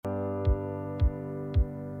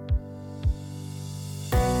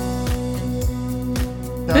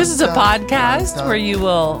This is a podcast where you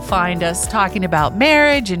will find us talking about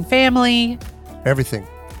marriage and family. Everything.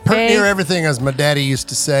 Pert near everything, as my daddy used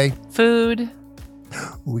to say. Food.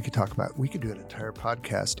 We could do an entire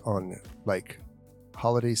podcast on like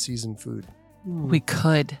holiday season food. We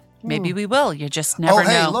could. Maybe we will. You just never know.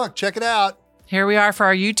 Hey, look, check it out. Here we are for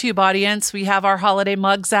our YouTube audience. We have our holiday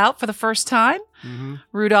mugs out for the first time. Mm-hmm.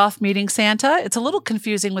 Rudolph meeting Santa. It's a little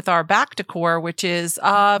confusing with our back decor, which is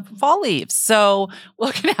fall leaves. So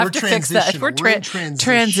we're going to have to fix that. We're in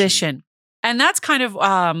transition. And that's kind of...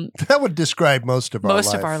 that would describe most of our life.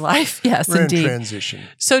 Most of our life, yes, we're indeed. In transition.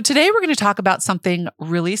 So today we're going to talk about something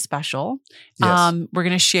really special. Yes. We're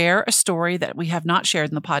going to share a story that we have not shared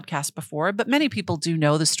in the podcast before, but many people do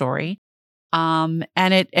know the story. And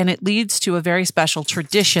it leads to a very special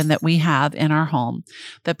tradition that we have in our home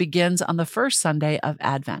that begins on the first Sunday of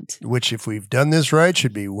Advent. Which, if we've done this right,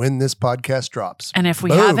 should be when this podcast drops. And if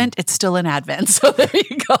we haven't, it's still in Advent. So there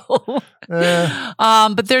you go.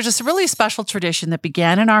 But there's this really special tradition that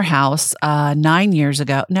began in our house 8 years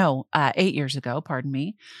ago, pardon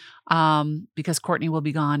me, because Courtney will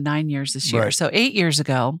be gone 9 years this year. Right. So 8 years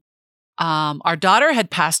ago, our daughter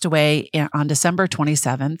had passed away on December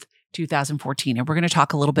 27th. 2014. And we're going to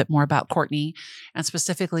talk a little bit more about Courtney and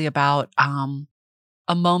specifically about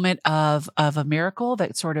a moment of a miracle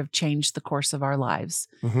that sort of changed the course of our lives,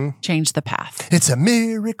 changed the path. It's a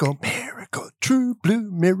miracle, true blue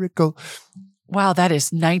miracle. Wow, that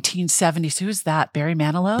is 1970s. Who's that? Barry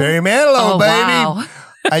Manilow? Barry Manilow, baby. Wow.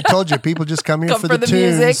 I told you, people just come here for the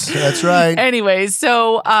tunes. Music. That's right. Anyways,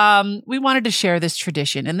 so we wanted to share this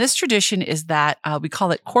tradition. And this tradition is that we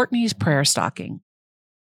call it Courtney's prayer stocking.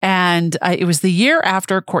 And it was the year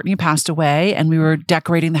after Courtney passed away and we were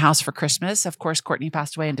decorating the house for Christmas. Of course, Courtney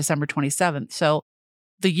passed away on December 27th. So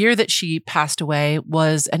the year that she passed away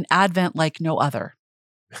was an Advent like no other.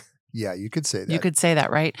 Yeah, you could say that. You could say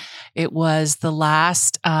that, right? It was the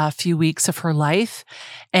last few weeks of her life.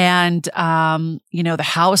 And, the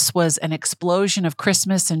house was an explosion of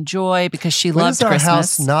Christmas and joy because she loved Christmas. Our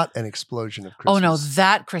house not an explosion of Christmas? Oh, no,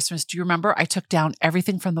 that Christmas. Do you remember? I took down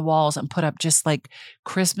everything from the walls and put up just like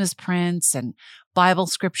Christmas prints and Bible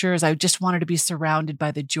scriptures. I just wanted to be surrounded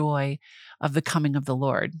by the joy of the coming of the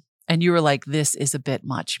Lord. And you were like, this is a bit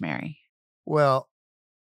much, Mary. Well,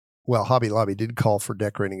 Hobby Lobby did call for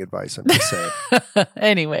decorating advice, I'm just saying.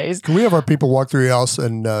 Anyways. Can we have our people walk through your house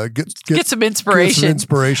and get some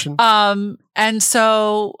inspiration? And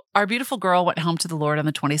so our beautiful girl went home to the Lord on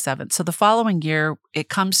the 27th. So the following year, it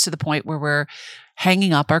comes to the point where we're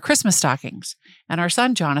hanging up our Christmas stockings. And our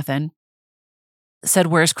son, Jonathan, said,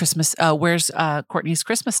 where's Courtney's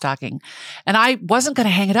Christmas stocking? And I wasn't going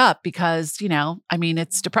to hang it up because,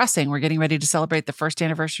 it's depressing. We're getting ready to celebrate the first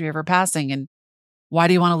anniversary of her passing. And why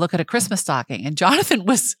do you want to look at a Christmas stocking? And Jonathan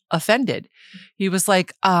was offended. He was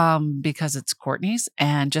like, because it's Courtney's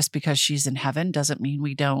and just because she's in heaven doesn't mean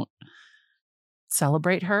we don't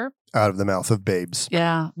celebrate her. Out of the mouth of babes.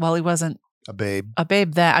 Yeah. Well, he wasn't a babe.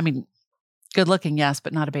 Good looking, yes,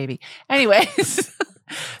 but not a baby. Anyways.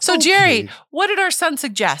 So okay. Jerry, what did our son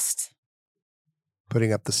suggest?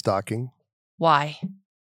 Putting up the stocking. Why?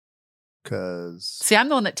 Because I'm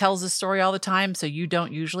the one that tells this story all the time, so you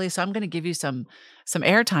don't usually. So I'm going to give you some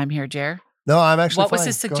airtime here, Jer. No, I'm actually. What was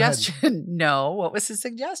his suggestion? No, what was his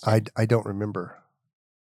suggestion? I don't remember.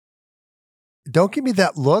 Don't give me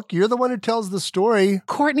that look. You're the one who tells the story.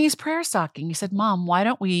 Courtney's prayer stocking. He said, "Mom, why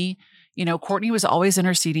don't we? Courtney was always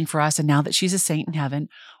interceding for us, and now that she's a saint in heaven,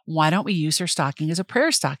 why don't we use her stocking as a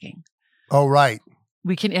prayer stocking? Oh, right.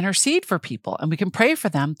 We can intercede for people, and we can pray for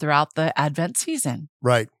them throughout the Advent season.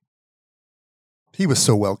 Right." He was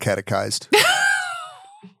so well catechized.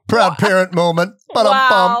 Proud parent moment.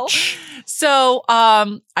 Wow. So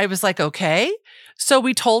I was like, okay. So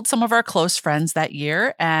we told some of our close friends that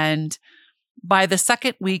year. And by the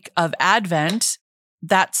second week of Advent,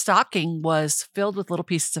 that stocking was filled with little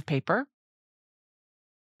pieces of paper.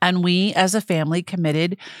 And we as a family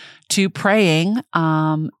committed to praying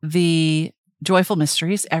the joyful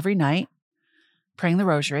mysteries every night, praying the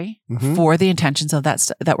rosary for the intentions of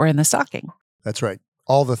that were in the stocking. That's right.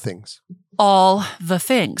 All the things. All the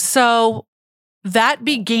things. So that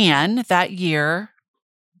began that year,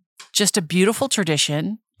 just a beautiful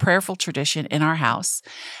tradition, prayerful tradition in our house.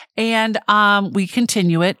 And we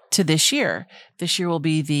continue it to this year. This year will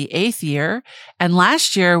be the 8th year. And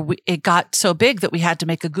last year, it got so big that we had to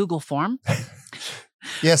make a Google form.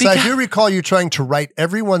 Yes, I do recall you trying to write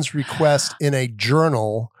everyone's request in a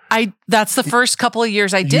journal. That's the first couple of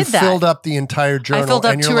years I did that. You filled up the entire journal. I filled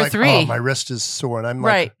up and you're 2 or like, 3. Oh, my wrist is sore. And I'm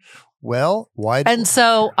like, well, why? And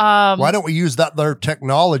so, why don't we use that their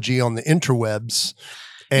technology on the interwebs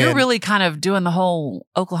And you're really kind of doing the whole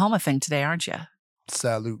Oklahoma thing today, aren't you?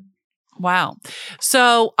 salute. Wow.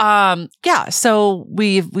 So, so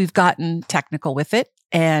we've gotten technical with it,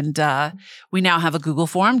 and we now have a Google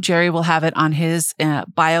form. Jerry will have it on his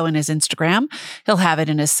bio in his Instagram. He'll have it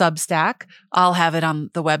in his Substack. I'll have it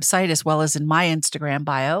on the website as well as in my Instagram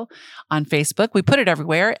bio on Facebook. We put it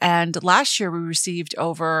everywhere. And last year we received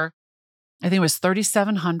over, I think it was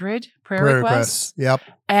 3,700 prayer requests. Yep.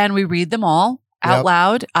 And we read them all out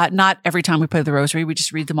loud. Not every time we pray the rosary, we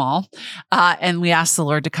just read them all. And we ask the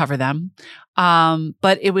Lord to cover them.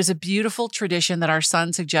 But it was a beautiful tradition that our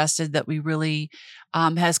son suggested that we really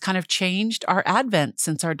has kind of changed our Advent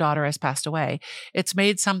since our daughter has passed away. It's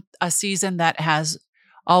made a season that has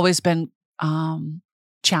always been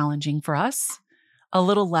challenging for us, a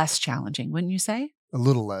little less challenging, wouldn't you say? A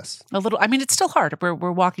little less. A little. I mean, it's still hard. We're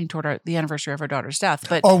walking toward the anniversary of our daughter's death.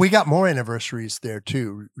 But we got more anniversaries there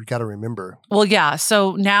too. We got to remember. Well, yeah.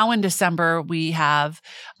 So now in December, we have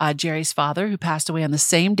Jerry's father who passed away on the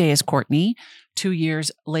same day as Courtney, 2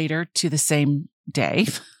 years later to the same day.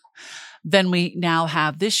 Then we now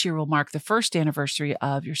have, this year will mark the first anniversary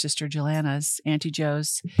of your sister Joanna's, Auntie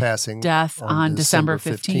Joe's passing death on December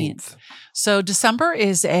 15th. So December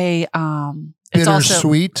is it's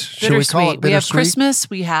bittersweet. Should we call it bittersweet? We have Christmas,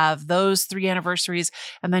 we have those 3 anniversaries,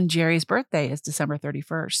 and then Jerry's birthday is December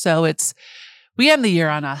 31st. So we end the year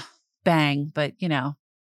on a bang, but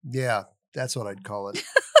Yeah, that's what I'd call it.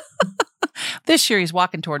 This year he's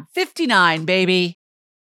walking toward 59, baby.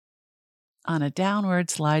 On a downward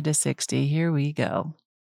slide to 60. Here we go.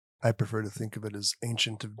 I prefer to think of it as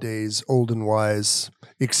ancient of days, old and wise,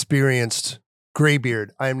 experienced,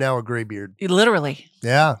 graybeard. I am now a graybeard. Literally.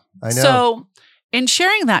 Yeah, I know. So in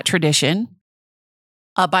sharing that tradition,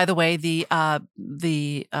 by the way, the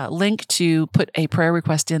link to put a prayer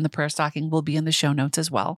request in the prayer stocking will be in the show notes as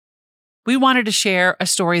well. We wanted to share a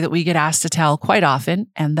story that we get asked to tell quite often,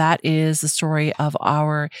 and that is the story of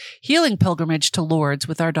our healing pilgrimage to Lourdes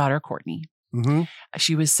with our daughter, Courtney. Mm-hmm.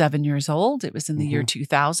 She was 7 years old. It was in the year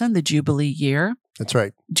 2000, the Jubilee year. That's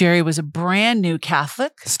right. Jerry was a brand new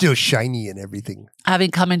Catholic. Still shiny and everything.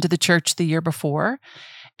 Having come into the church the year before.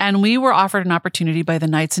 And we were offered an opportunity by the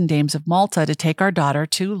Knights and Dames of Malta to take our daughter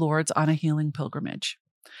to Lourdes on a healing pilgrimage.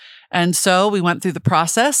 And so we went through the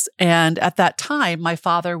process. And at that time, my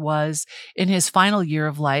father was in his final year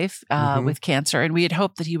of life with cancer. And we had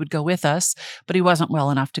hoped that he would go with us, but he wasn't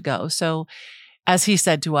well enough to go. So as he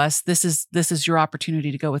said to us, this is your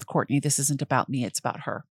opportunity to go with Courtney. This isn't about me. It's about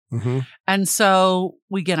her. Mm-hmm. And so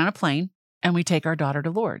we get on a plane and we take our daughter to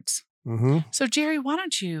Lourdes. Mm-hmm. So Jerry, why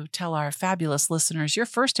don't you tell our fabulous listeners your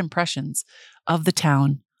first impressions of the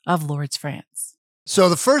town of Lourdes, France? So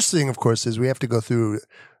the first thing, of course, is we have to go through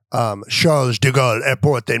Charles de Gaulle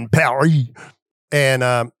Airport in Paris.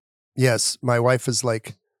 And yes, my wife is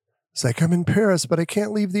like, I'm in Paris, but I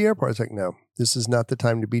can't leave the airport. I was like, no, this is not the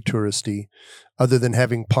time to be touristy other than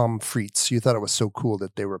having pommes frites. You thought it was so cool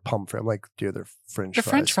that they were pommes frites. I'm like, dear, they're French fries.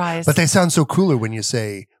 French fries. But they sound so cooler when you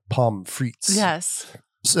say pommes frites. Yes.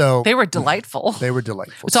 So they were delightful. They were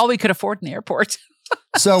delightful. It's all we could afford in the airport.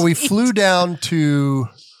 So we flew down to,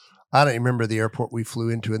 I don't remember the airport we flew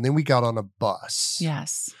into, and then we got on a bus.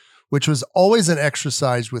 Yes. Which was always an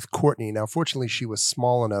exercise with Courtney. Now, fortunately, she was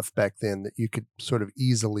small enough back then that you could sort of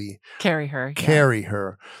easily carry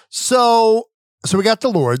her. So we got to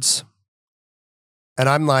Lourdes, and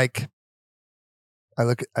I'm like, I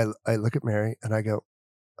look at Mary, and I go,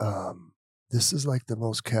 this is like the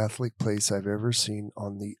most Catholic place I've ever seen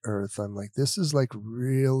on the earth. I'm like, this is like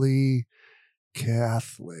really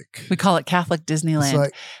Catholic. We call it Catholic Disneyland.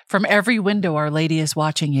 Like, from every window, Our Lady is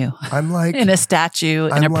watching you. I'm like, in a statue,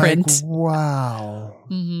 in a print. Wow.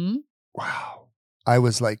 Mm-hmm. Wow. I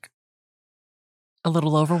was like, a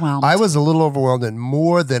little overwhelmed. I was a little overwhelmed and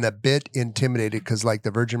more than a bit intimidated because like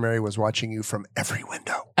the Virgin Mary was watching you from every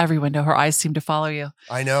window. Every window. Her eyes seem to follow you.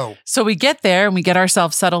 I know. So we get there and we get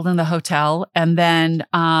ourselves settled in the hotel. And then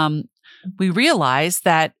we realize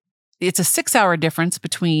that it's a 6-hour difference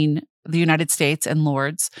between the United States and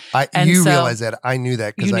Lourdes. You realize that. I knew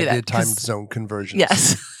that because I did time zone conversions.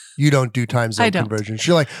 Yes. You don't do time zone conversions.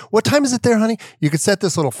 You're like, what time is it there, honey? You could set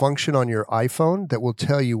this little function on your iPhone that will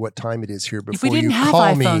tell you what time it is here before you call me. We didn't have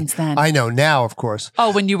iPhones then. I know, now, of course.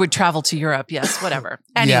 Oh, when you would travel to Europe. Yes, whatever.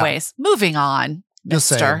 Anyways, moving on,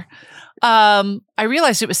 mister. I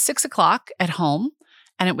realized it was 6:00 at home.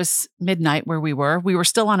 And it was midnight where we were. We were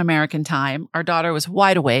still on American time. Our daughter was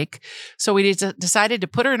wide awake. So we decided to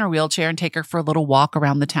put her in her wheelchair and take her for a little walk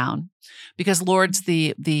around the town. Because Lourdes,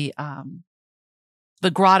 the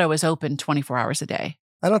grotto is open 24 hours a day.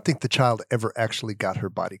 I don't think the child ever actually got her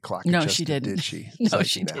body clock No, adjusted, she didn't. did she? No,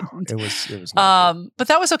 she didn't. It was not good. But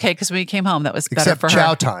that was okay because when we came home, that was better Except for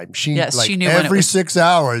chow her. time. She She knew when it every was. 6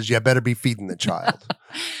 hours, you better be feeding the child.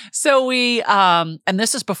 So we, and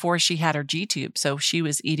this is before she had her G-tube. So she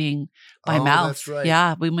was eating by mouth. That's right.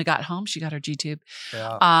 Yeah. When we got home, she got her G-tube.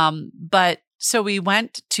 Yeah. But so we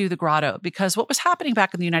went to the grotto because what was happening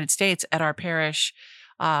back in the United States at our parish,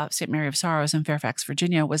 St. Mary of Sorrows in Fairfax,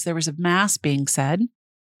 Virginia, was there was a mass being said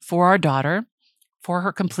for our daughter for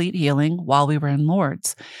her complete healing while we were in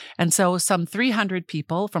Lourdes. And so some 300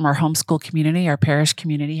 people from our homeschool community, our parish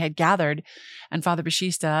community had gathered, and Father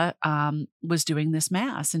Bashista was doing this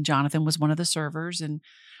mass, and Jonathan was one of the servers, and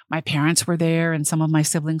my parents were there, and some of my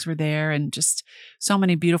siblings were there, and just so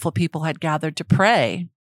many beautiful people had gathered to pray.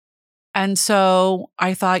 And so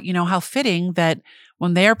I thought, how fitting that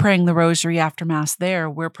when they're praying the rosary after Mass there,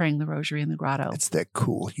 we're praying the rosary in the grotto. It's that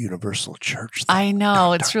cool universal church thing. I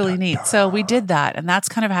know. It's really neat. So we did that. And that's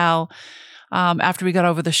kind of how, after we got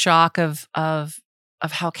over the shock of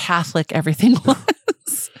how Catholic everything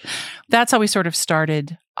was, that's how we sort of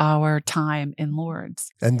started our time in Lourdes.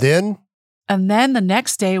 And then the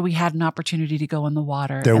next day we had an opportunity to go in the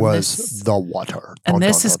water. There was the water. And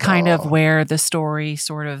this is kind of where the story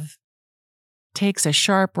sort of takes a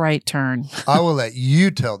sharp right turn. I will let you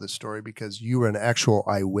tell the story because you were an actual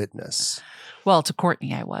eyewitness. Well, to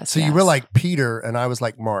Courtney, I was. So you were like Peter and I was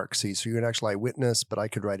like Mark. See, so you're an actual eyewitness, but I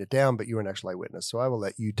could write it down, but you were an actual eyewitness. So I will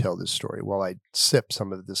let you tell this story while I sip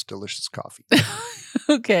some of this delicious coffee.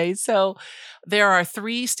 Okay, so there are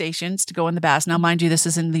 3 stations to go in the baths. Now, mind you, this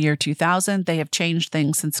is in the year 2000. They have changed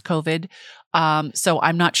things since COVID. So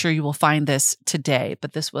I'm not sure you will find this today,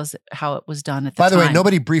 but this was how it was done at the time. By the way,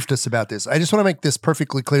 nobody briefed us about this. I just want to make this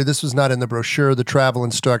perfectly clear. This was not in the brochure, the travel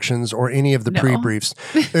instructions, or any of the pre-briefs.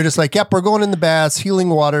 They're just like, yep, we're going in the baths, healing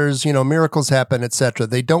waters, miracles happen, etc.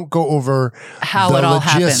 They don't go over how the it all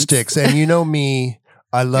logistics. happens. And you know me,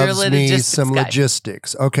 I love me some guy.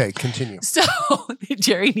 Logistics. Okay, continue. So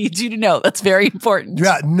Jerry needs you to know that's very important.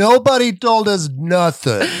 Yeah, nobody told us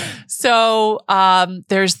nothing. So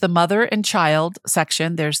there's the mother and child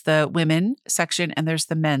section, there's the women section, and there's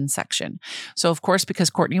the men section. So of course, because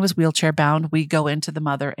Courtney was wheelchair bound, we go into the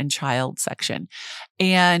mother and child section.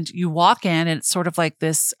 And you walk in, and it's sort of like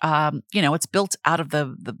this, it's built out of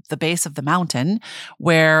the base of the mountain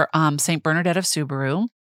where St. Bernadette of Subaru,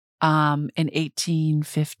 in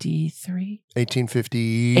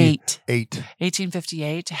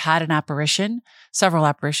 1858, had an apparition, several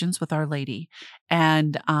apparitions with Our Lady.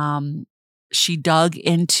 And she dug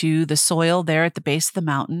into the soil there at the base of the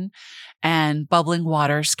mountain, and bubbling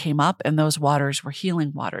waters came up, and those waters were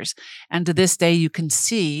healing waters. And to this day, you can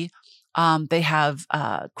see they have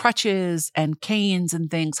crutches and canes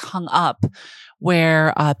and things hung up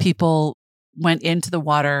where people went into the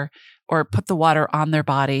water or put the water on their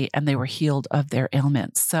body, and they were healed of their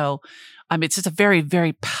ailments. So it's just a very,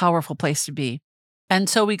 very powerful place to be. And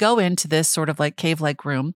so we go into this sort of like cave-like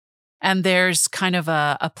room, and there's kind of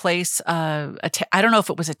a place, I don't know if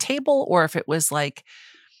it was a table or if it was like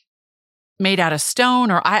made out of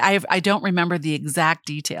stone, or I don't remember the exact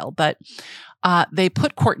detail, but they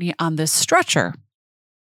put Courtney on this stretcher.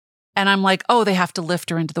 And I'm like, oh, they have to lift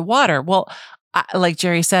her into the water. Well, like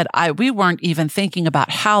Jerry said, we weren't even thinking about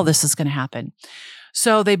how this is going to happen.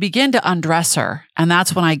 So they begin to undress her. And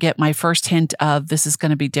that's when I get my first hint of this is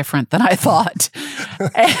going to be different than I thought.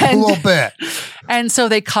 A little bit. And so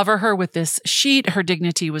they cover her with this sheet. Her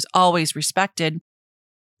dignity was always respected.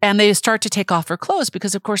 And they start to take off her clothes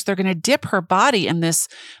because, of course, they're going to dip her body in this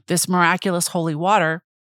miraculous holy water.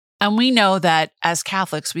 And we know that as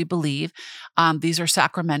Catholics, we believe these are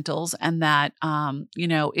sacramentals, and that,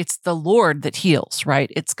 it's the Lord that heals,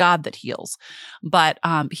 right? It's God that heals. But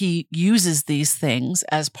he uses these things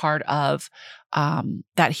as part of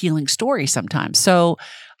that healing story sometimes. So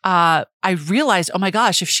I realized, oh my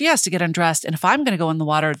gosh, if she has to get undressed, and if I'm going to go in the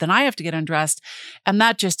water, then I have to get undressed. And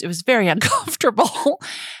it was very uncomfortable.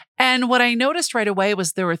 And what I noticed right away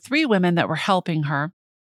was there were 3 women that were helping her.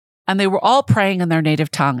 And they were all praying in their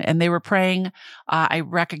native tongue. And they were praying, I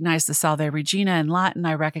recognized the Salve Regina in Latin.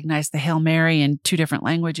 I recognized the Hail Mary in 2 different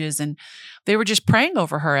languages. And they were just praying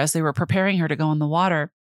over her as they were preparing her to go in the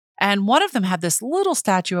water. And one of them had this little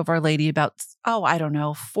statue of Our Lady about,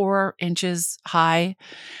 4 inches high.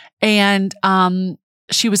 And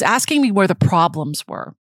she was asking me where the problems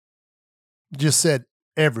were. Just said,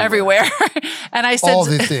 everywhere. And I said, all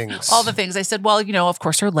the things. All the things. I said, well, of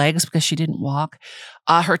course, her legs, because she didn't walk.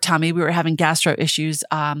 Her tummy, we were having gastro issues,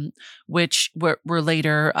 which were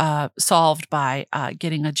later solved by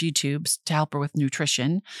getting a G-tube to help her with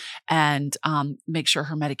nutrition and make sure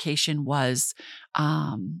her medication was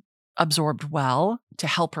absorbed well to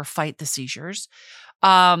help her fight the seizures.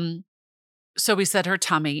 So we said her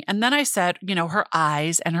tummy. And then I said, her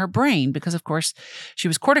eyes and her brain, because of course she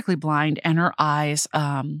was cortically blind and her eyes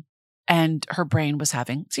and her brain was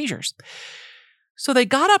having seizures. So they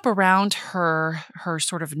got up around her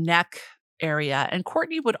sort of neck area, and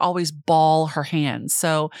Courtney would always ball her hands.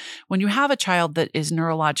 So when you have a child that is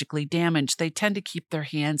neurologically damaged, they tend to keep their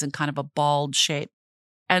hands in kind of a balled shape.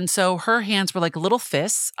 And so her hands were like little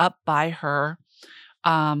fists up by her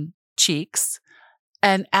cheeks.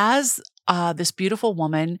 And as this beautiful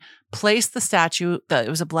woman placed the statue, it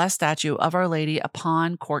was a blessed statue of Our Lady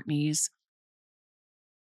upon Courtney's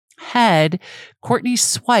head, Courtney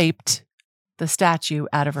swiped the statue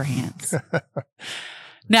out of her hands.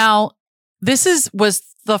 Now, this was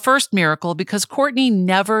the first miracle because Courtney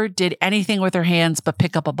never did anything with her hands but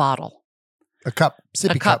pick up a bottle. A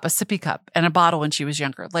sippy cup, and a bottle when she was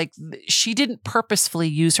younger. Like, she didn't purposefully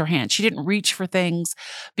use her hands. She didn't reach for things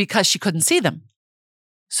because she couldn't see them.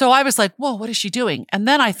 So I was like, whoa, what is she doing? And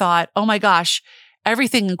then I thought, oh my gosh,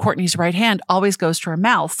 everything in Courtney's right hand always goes to her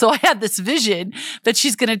mouth. So I had this vision that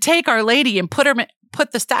she's going to take Our Lady and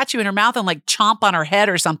put the statue in her mouth and like chomp on her head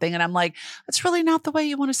or something. And I'm like, that's really not the way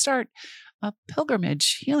you want to start a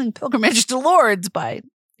healing pilgrimage to Lourdes by,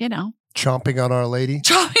 chomping on Our Lady.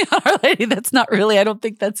 Chomping on Our Lady. That's not really, I don't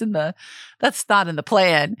think that's not in the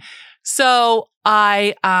plan. So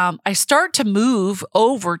I start to move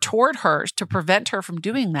over toward her to prevent her from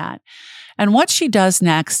doing that. And what she does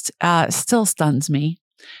next still stuns me,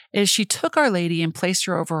 is she took Our Lady and placed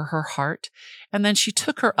her over her heart. And then she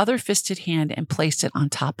took her other fisted hand and placed it on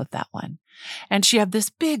top of that one. And she had this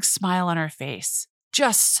big smile on her face,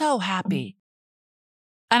 just so happy.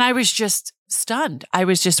 And I was just stunned. I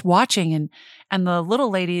was just watching, and the little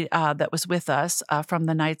lady that was with us from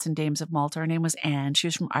the Knights and Dames of Malta, her name was Anne. She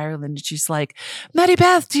was from Ireland, and she's like, Mary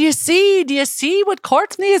Beth, do you see what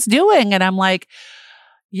Courtney is doing? And I'm like,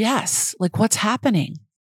 yes, like what's happening?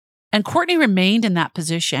 And Courtney remained in that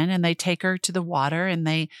position, and they take her to the water, and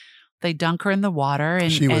they dunk her in the water.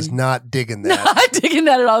 And she was not digging that. Not digging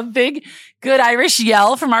that at all. Big, good Irish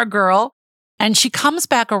yell from our girl. And she comes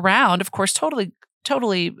back around, of course, totally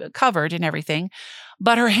covered and everything,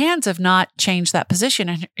 but her hands have not changed that position.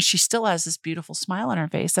 And she still has this beautiful smile on her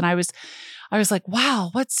face. And I was like,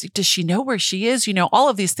 wow, does she know where she is? All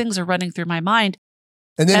of these things are running through my mind.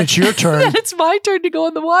 And then it's your turn. Then it's my turn to go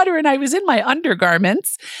in the water. And I was in my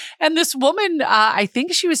undergarments. And this woman, I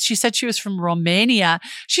think she said she was from Romania.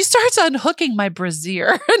 She starts unhooking my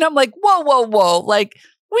brassiere. And I'm like, whoa. Like,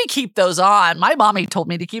 we keep those on. My mommy told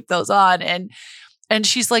me to keep those on. And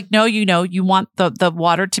she's like, no, you want the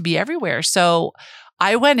water to be everywhere. So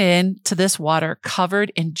I went into this water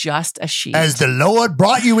covered in just a sheet. As the Lord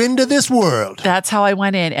brought you into this world. That's how I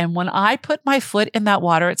went in. And when I put my foot in that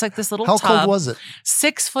water, it's like this little tub. How cold was it?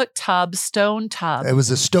 6-foot tub, stone tub. It was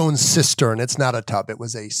a stone cistern. It's not a tub. It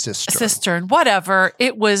was a cistern. Cistern, whatever.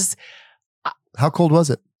 It was. How cold was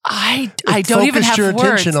it? I don't even have your words.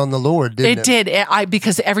 attention on the Lord, didn't it? It did.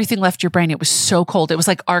 Because everything left your brain. It was so cold. It was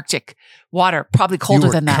like Arctic water, probably colder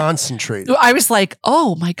than that. Concentrated. I was like,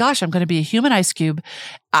 oh my gosh, I'm going to be a human ice cube.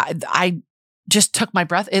 I just took my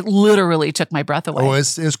breath. It literally took my breath away. Oh,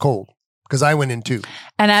 it was cold because I went in too.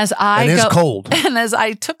 And it's cold. And as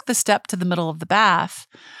I took the step to the middle of the bath,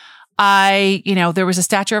 there was a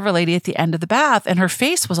statue of Our Lady at the end of the bath, and her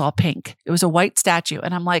face was all pink. It was a white statue.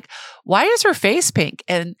 And I'm like, why is her face pink?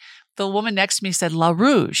 And the woman next to me said, La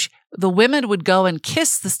Rouge. The women would go and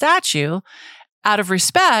kiss the statue out of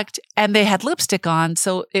respect, and they had lipstick on.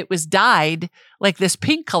 So it was dyed like this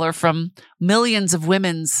pink color from millions of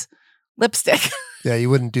women's lipstick. Yeah, you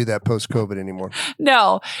wouldn't do that post-COVID anymore.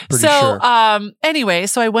 No. Pretty sure. Anyway,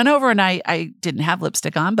 so I went over and I didn't have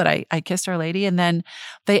lipstick on, but I kissed Our Lady. And then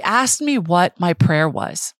they asked me what my prayer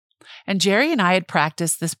was. And Jerry and I had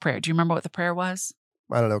practiced this prayer. Do you remember what the prayer was?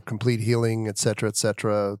 I don't know, complete healing, et cetera,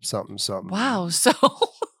 something. Wow. So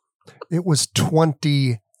it was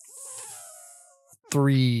 23,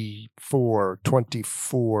 4,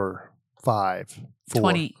 24, 5,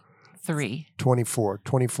 4.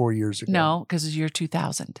 24 years ago. No, because it was year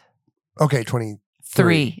 2000. Okay,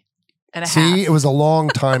 23 and a half. See, it was a long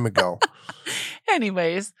time ago.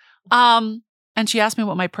 Anyways, and And she asked me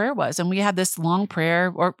what my prayer was. And we had this long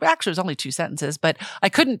prayer, or actually it was only 2 sentences, but I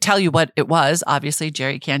couldn't tell you what it was. Obviously,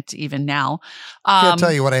 Jerry can't even now. I can't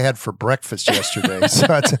tell you what I had for breakfast yesterday. So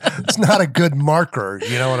it's not a good marker.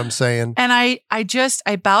 You know what I'm saying? And I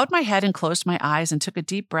bowed my head and closed my eyes and took a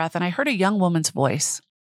deep breath. And I heard a young woman's voice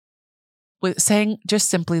saying just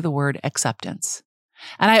simply the word acceptance.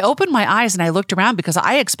 And I opened my eyes and I looked around because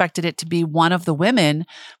I expected it to be one of the women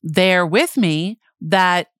there with me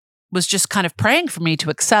that was just kind of praying for me to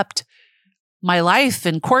accept my life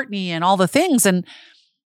and Courtney and all the things. And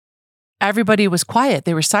everybody was quiet.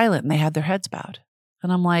 They were silent and they had their heads bowed.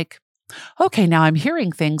 And I'm like, okay, now I'm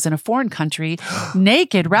hearing things in a foreign country,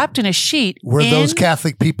 naked, wrapped in a sheet. We're those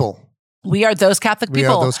Catholic people. We are those Catholic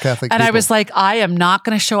people. We are those Catholic and people. I was like, I am not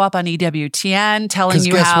going to show up on EWTN telling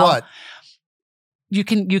you guess how. What? You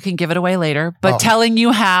can give it away later, but telling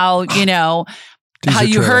you how, how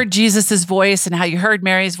you heard Jesus's voice and how you heard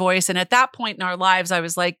Mary's voice. And at that point in our lives, I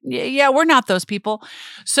was like, yeah, we're not those people.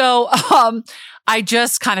 So I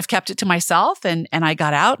just kind of kept it to myself and I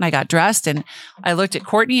got out and I got dressed and I looked at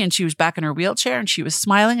Courtney and she was back in her wheelchair and she was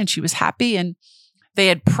smiling and she was happy and they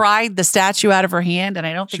had pried the statue out of her hand. And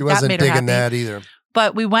I don't think she that wasn't made her digging happy. that either.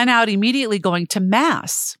 But we went out immediately going to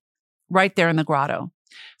mass right there in the grotto.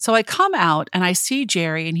 So I come out and I see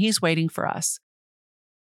Jerry and he's waiting for us.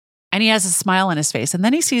 And he has a smile on his face. And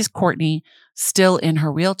then he sees Courtney still in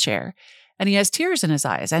her wheelchair and he has tears in his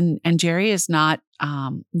eyes. And Jerry is not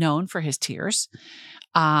known for his tears.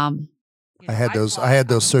 I had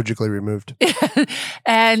those surgically removed.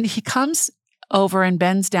 And he comes over and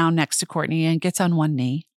bends down next to Courtney and gets on one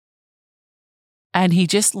knee. And he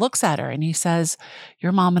just looks at her and he says,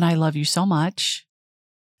 your mom and I love you so much.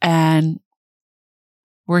 And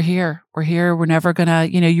we're here. We're never going to,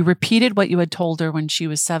 you repeated what you had told her when she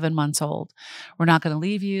was 7 months old. We're not going to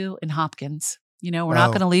leave you in Hopkins. We're not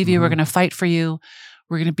going to leave you. We're going to fight for you.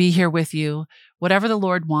 We're going to be here with you. Whatever the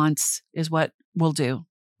Lord wants is what we'll do.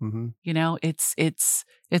 Mm-hmm.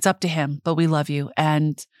 It's up to him, but we love you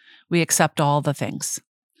and we accept all the things.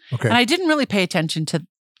 Okay. And I didn't really pay attention to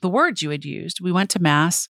the words you had used. We went to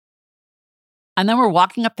mass and then we're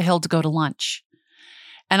walking up the hill to go to lunch.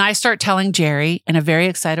 And I start telling Jerry in a very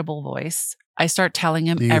excitable voice. I start telling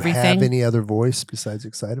him everything. Do you have any other voice besides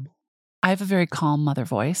excitable? I have a very calm mother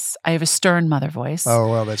voice. I have a stern mother voice. Oh,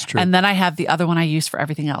 well, that's true. And then I have the other one I use for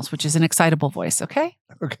everything else, which is an excitable voice. Okay.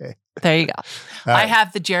 Okay. There you go. Right. I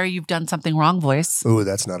have the Jerry, you've done something wrong voice. Oh,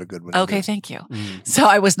 that's not a good one. Okay. Thank you. So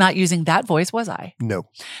I was not using that voice, was I? No.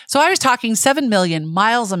 So I was talking 7 million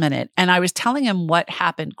miles a minute and I was telling him what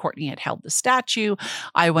happened. Courtney had held the statue.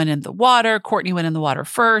 I went in the water. Courtney went in the water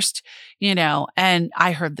first, and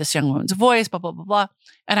I heard this young woman's voice, blah, blah, blah, blah.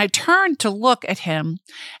 And I turned to look at him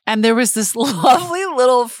and there was this lovely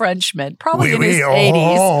little Frenchman, probably in his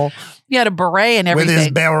 80s. He had a beret and everything. With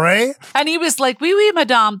his beret? And he was like, oui, oui,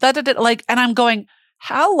 madame. And I'm going,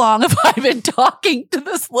 how long have I been talking to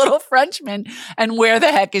this little Frenchman? And where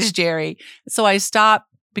the heck is Jerry? So I stopped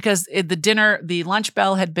because the lunch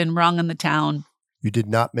bell had been rung in the town. You did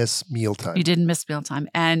not miss mealtime. You didn't miss mealtime.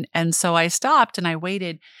 And so I stopped and I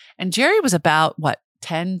waited. And Jerry was about,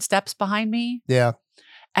 10 steps behind me? Yeah.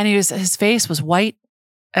 And his face was white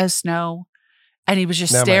as snow. And he was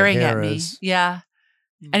just staring at me. Yeah.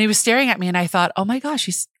 And he was staring at me and I thought, oh my gosh,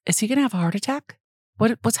 is he going to have a heart attack?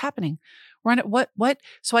 What's happening? What?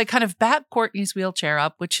 So I kind of backed Courtney's wheelchair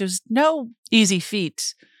up, which is no easy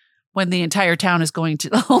feat when the entire town is going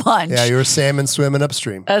to lunch. Yeah, you were salmon swimming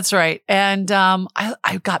upstream. That's right. And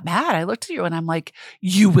I got mad. I looked at you and I'm like,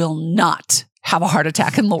 you will not have a heart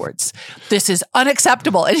attack in Lourdes. This is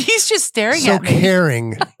unacceptable. And he's just staring at me. So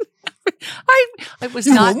caring. I was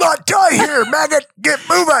you not. You will not die here, maggot. Get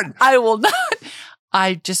moving. I will not.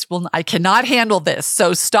 I cannot handle this.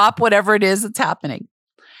 So stop whatever it is that's happening.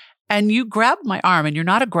 And you grabbed my arm and you're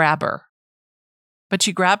not a grabber, but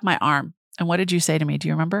you grabbed my arm. And what did you say to me? Do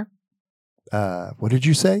you remember? What did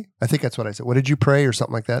you say? I think that's what I said. What did you pray or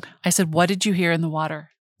something like that? I said, what did you hear in the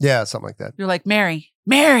water? Yeah, something like that. You're like, Mary,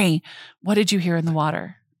 what did you hear in the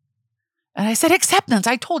water? And I said, acceptance.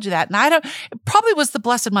 I told you that. And it probably was the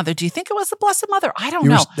Blessed Mother. Do you think it was the Blessed Mother? I don't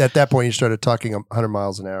know. At that point, you started talking 100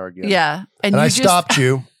 miles an hour again. Yeah. And I stopped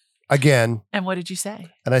you again. And what did you say?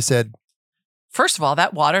 And I said, first of all,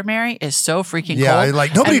 that water, Mary, is so freaking cold. Yeah,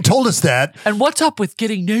 nobody told us that. And what's up with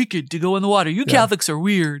getting naked to go in the water? You Catholics are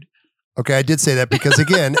weird. Okay, I did say that because,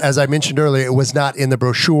 again, as I mentioned earlier, it was not in the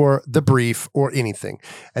brochure, the brief, or anything.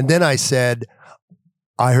 And then I said,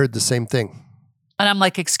 I heard the same thing. And I'm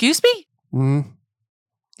like, excuse me? Mm-hmm.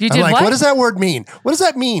 You did what? What does that word mean? What does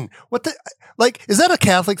that mean? Is that a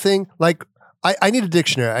Catholic thing? I need a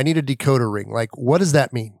dictionary. I need a decoder ring. What does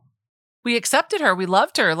that mean? We accepted her. We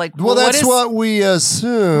loved her. Like, Well, that's what we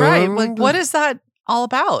assumed. Right. Like, what is that all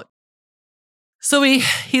about? So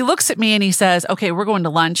he looks at me and he says, okay, we're going to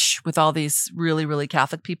lunch with all these really, really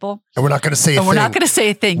Catholic people. And we're not going to say a thing. We're not going to say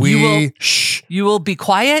a thing. You will be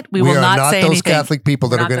quiet. We will not say anything. We are not those Catholic people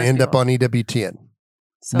that are going to end up on EWTN.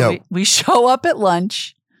 So no. We show up at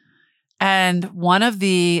lunch, and one of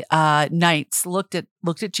the knights looked at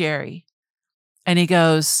Jerry, and he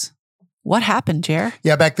goes, "What happened, Jer?"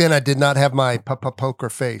 Yeah, back then I did not have my poker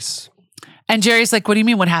face. And Jerry's like, "What do you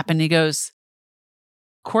mean? What happened?" He goes,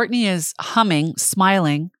 "Courtney is humming,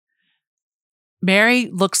 smiling. Mary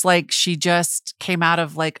looks like she just came out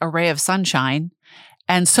of like a ray of sunshine.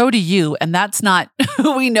 And so do you. And that's not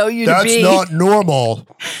who we know you to be. That's not normal.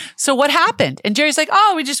 So what happened?" And Jerry's like,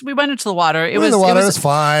 "Oh, we went into the water. It was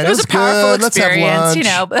fine. It was a powerful good. experience. You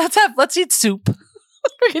know, let's eat soup.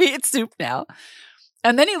 We're going to eat soup now."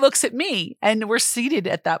 And then he looks at me, and we're seated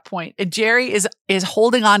at that point. And Jerry is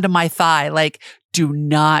holding onto my thigh, like, "Do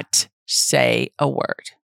not say a word."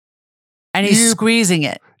 And he's squeezing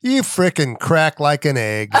it. You freaking crack like an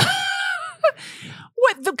egg.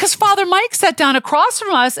 What? Because Father Mike sat down across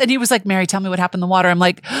from us, and he was like, "Mary, tell me what happened in the water." I'm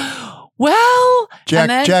like, "Well,"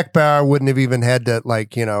 Jack Bauer wouldn't have even had to,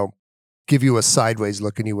 like, give you a sideways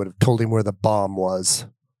look, and you would have told him where the bomb was.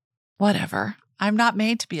 Whatever. I'm not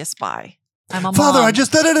made to be a spy. I'm a Father, mom. I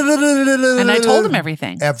just... And I told him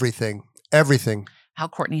everything. Everything. How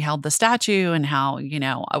Courtney held the statue, and how,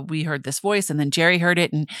 we heard this voice, and then Jerry heard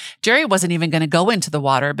it, and Jerry wasn't even going to go into the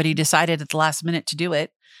water, but he decided at the last minute to do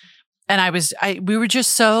it. And we were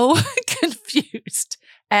just so confused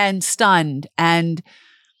and stunned and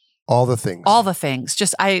all the things.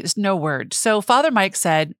 Just no words. So Father Mike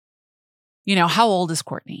said, "How old is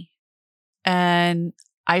Courtney?" And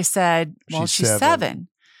I said, "Well, she's 7.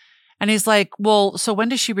 And he's like, "Well, so when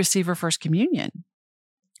does she receive her first communion?"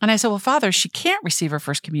 And I said, "Well, Father, she can't receive her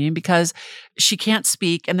first communion because she can't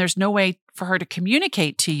speak, and there's no way for her to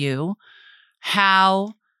communicate to you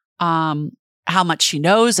how much she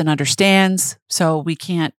knows and understands. So we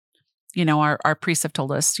can't, our priests have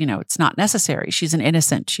told us, it's not necessary. She's an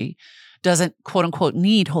innocent. She doesn't, quote unquote,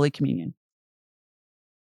 need Holy Communion."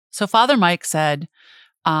 So Father Mike said,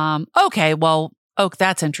 "Okay, well,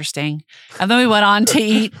 that's interesting." And then we went on to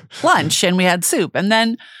eat lunch, and we had soup. And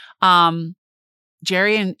then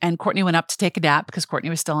Jerry and Courtney went up to take a nap because Courtney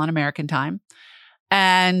was still on American time.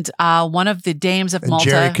 And one of the dames of Malta,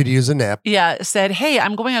 Jerry could use a nap. Yeah, said, "Hey,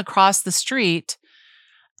 I'm going across the street.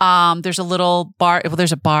 There's a little bar. Well,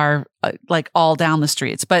 there's a bar like all down the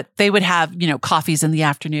streets, but they would have, coffees in the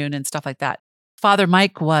afternoon and stuff like that." Father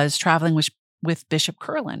Mike was traveling with Bishop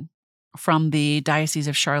Curlin from the Diocese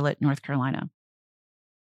of Charlotte, North Carolina.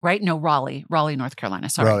 Right? No, Raleigh, North Carolina.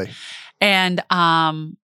 Sorry. Raleigh. And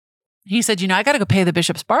he said, "I got to go pay the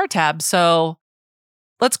bishop's bar tab. So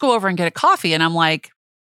let's go over and get a coffee." And I'm like,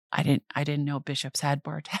 I didn't know bishops had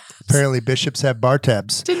bar tabs. Apparently bishops have bar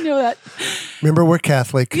tabs. Didn't know that. Remember, we're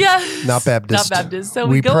Catholic. Yeah. Not Baptist. Not Baptist. So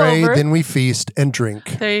we go pray, over. then we feast and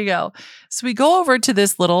drink. There you go. So we go over to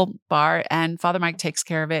this little bar, and Father Mike takes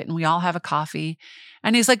care of it, and we all have a coffee.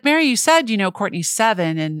 And he's like, "Mary, you said, Courtney's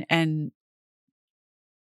 7, and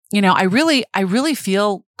I really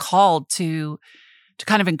feel called to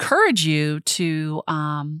kind of encourage you to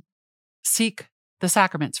seek the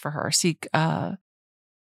sacraments for her, seek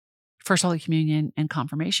First Holy Communion and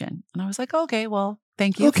confirmation." And I was like, "Okay, well,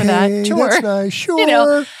 thank you for that. Sure. That's nice.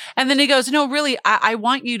 Sure. And then he goes, "No, really, I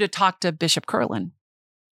want you to talk to Bishop Curlin."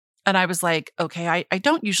 And I was like, "Okay, I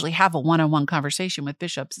don't usually have a one-on-one conversation with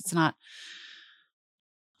bishops. It's not."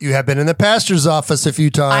 You have been in the pastor's office a few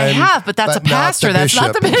times. I have, but that's a pastor. That's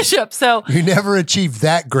not the bishop. So you never achieved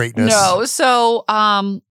that greatness. No. So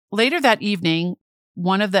later that evening,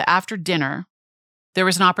 after dinner, there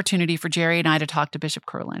was an opportunity for Jerry and I to talk to Bishop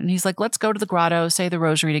Curlin. And he's like, "Let's go to the grotto, say the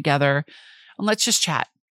rosary together, and let's just chat."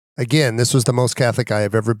 Again, this was the most Catholic I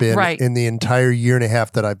have ever been in the entire year and a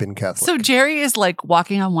half that I've been Catholic. So Jerry is like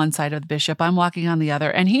walking on one side of the bishop. I'm walking on the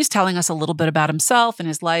other. And he's telling us a little bit about himself and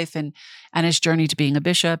his life and his journey to being a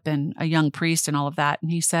bishop and a young priest and all of that.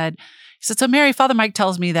 And he said, "So Mary, Father Mike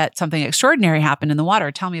tells me that something extraordinary happened in the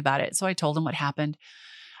water. Tell me about it." So I told him what happened.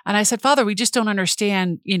 And I said, "Father, we just don't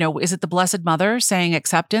understand, is it the Blessed Mother saying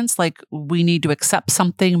acceptance? Like we need to accept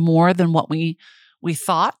something more than what we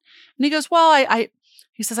thought?" And he goes, "Well,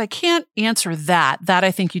 he says, I can't answer that. That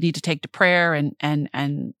I think you need to take to prayer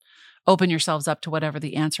and open yourselves up to whatever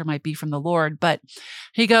the answer might be from the Lord." But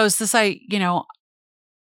he goes,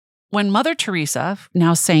 when Mother Teresa,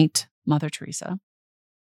 now Saint Mother Teresa,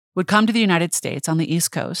 would come to the United States on the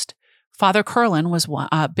East Coast, Bishop Curlin, was one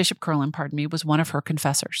of her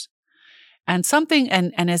confessors. And something,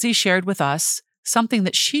 and as he shared with us, something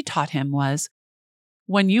that she taught him was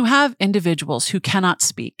when you have individuals who cannot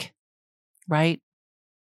speak, right?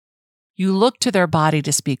 You look to their body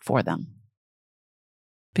to speak for them.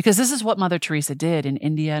 Because this is what Mother Teresa did in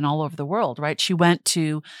India and all over the world, right? She went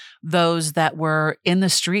to those that were in the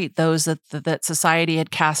street, those that society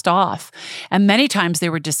had cast off. And many times they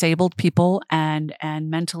were disabled people and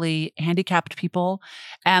mentally handicapped people,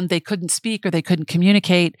 and they couldn't speak or they couldn't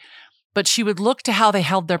communicate. But she would look to how they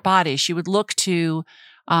held their body. She would look to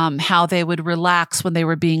how they would relax when they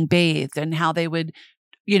were being bathed, and how they would,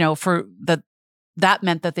 that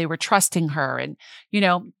meant that they were trusting her. And,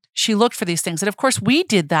 she looked for these things. And of course, we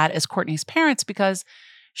did that as Courtney's parents because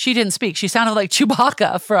she didn't speak. She sounded like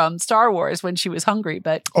Chewbacca from Star Wars when she was hungry.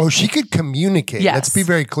 But she could communicate. Yes. Let's be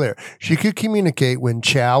very clear. She could communicate when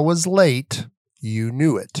Chow was late. You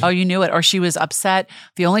knew it. Oh, you knew it. Or she was upset.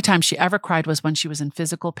 The only time she ever cried was when she was in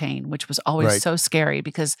physical pain, which was always so scary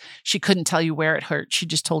because she couldn't tell you where it hurt. She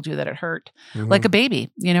just told you that it hurt. Like a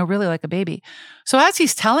baby, really like a baby. So as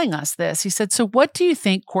he's telling us this, he said, so what do you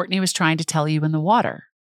think Courtney was trying to tell you in the water?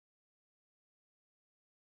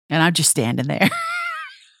 And I'm just standing there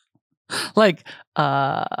like,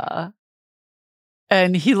 and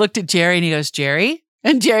he looked at Jerry and he goes, Jerry?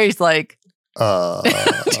 And Jerry's like, we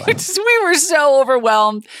were so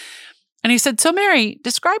overwhelmed. And he said, so Mary,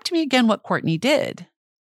 describe to me again what Courtney did.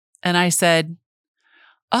 And I said,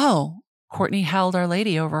 Courtney held Our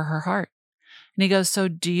Lady over her heart. And he goes, so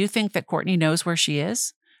do you think that Courtney knows where she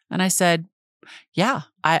is? And I said, yeah,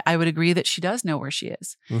 I would agree that she does know where she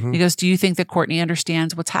is. He goes, do you think that Courtney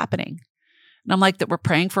understands what's happening? And I'm like, that we're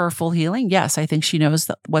praying for her full healing? Yes, I think she knows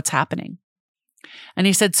what's happening. And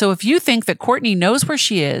he said, so if you think that Courtney knows where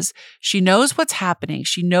she is, she knows what's happening,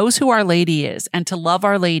 she knows who Our Lady is, and to love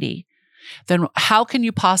Our Lady, then how can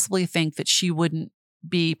you possibly think that she wouldn't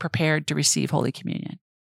be prepared to receive Holy Communion?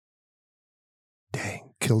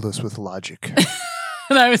 Dang, killed us with logic.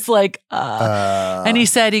 And I was like, and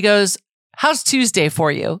he goes, how's Tuesday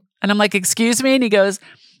for you? And I'm like, excuse me? And he goes,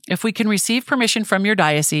 if we can receive permission from your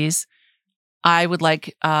diocese, I would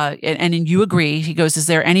like, and you agree, he goes, is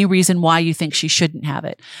there any reason why you think she shouldn't have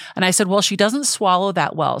it? And I said, well, she doesn't swallow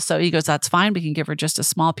that well. So he goes, that's fine. We can give her just a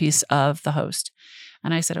small piece of the host.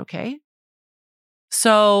 And I said, okay.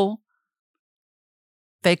 So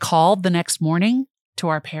they called the next morning to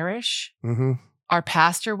our parish. Our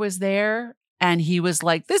pastor was there. And he was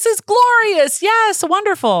like, this is glorious. Yes,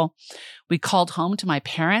 wonderful. We called home to my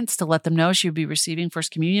parents to let them know she would be receiving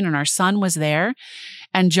First Communion, and our son was there.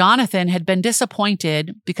 And Jonathan had been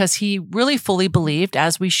disappointed because he really fully believed,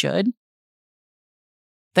 as we should,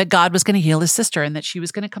 that God was going to heal his sister and that she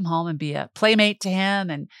was going to come home and be a playmate to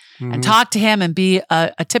him and talk to him and be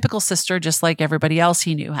a typical sister just like everybody else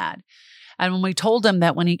he knew had. And when we told him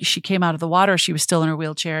that when she came out of the water, she was still in her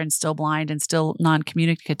wheelchair and still blind and still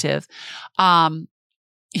non-communicative,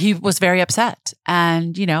 he was very upset.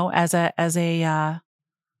 And, as a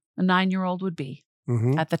 9-year-old would be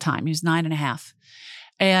at the time. He was 9.5.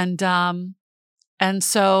 And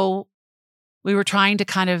so we were trying to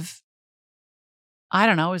kind of, I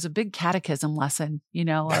don't know, it was a big catechism lesson,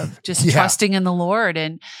 of just trusting in the Lord,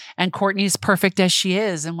 and Courtney's perfect as she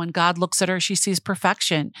is. And when God looks at her, she sees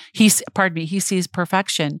perfection. He sees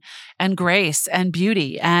perfection and grace and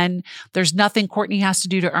beauty. And there's nothing Courtney has to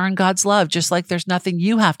do to earn God's love, just like there's nothing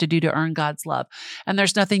you have to do to earn God's love. And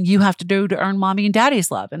there's nothing you have to do to earn mommy and daddy's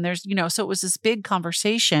love. And there's, so it was this big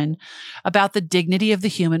conversation about the dignity of the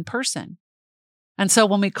human person. And so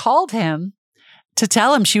when we called him to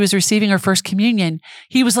tell him she was receiving her First Communion,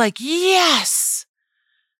 he was like, yes.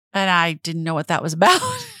 And I didn't know what that was about.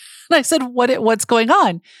 And I said, what's going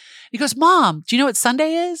on? He goes, Mom, do you know what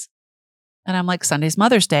Sunday is? And I'm like, Sunday's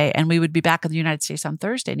Mother's Day. And we would be back in the United States on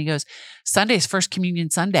Thursday. And he goes, Sunday's First Communion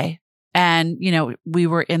Sunday. And, we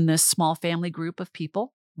were in this small family group of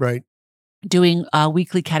people. Right. Doing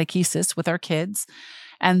weekly catechesis with our kids.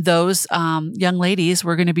 And those young ladies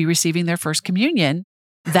were going to be receiving their First Communion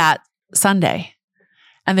that Sunday.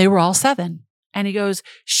 And they were all 7. And he goes,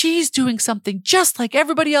 she's doing something just like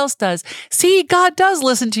everybody else does. See, God does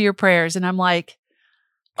listen to your prayers. And I'm like,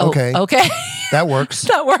 okay. That works.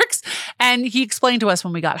 That works. And he explained to us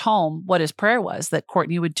when we got home what his prayer was, that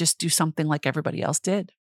Courtney would just do something like everybody else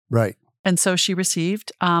did. Right. And so she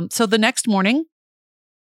received. So the next morning,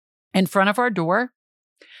 in front of our door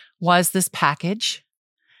was this package.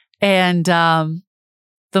 And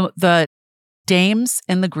the dames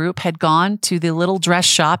in the group had gone to the little dress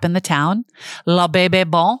shop in the town, La Bébé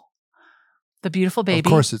Bon, the beautiful baby.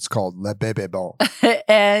 Of course it's called La Bébé Bon.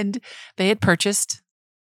 And they had purchased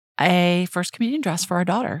a First Communion dress for our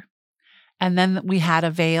daughter. And then we had a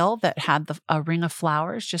veil that had a ring of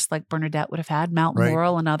flowers, just like Bernadette would have had, mountain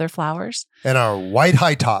laurel and other flowers. And our white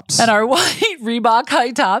high tops. And our white Reebok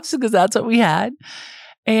high tops, because that's what we had.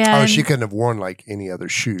 And she couldn't have worn like any other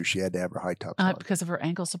shoes. She had to have her high tops on. Because of her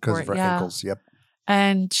ankle support. Because of her ankles, yep.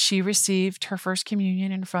 And she received her first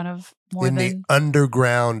communion in front of the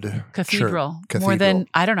underground cathedral. More than,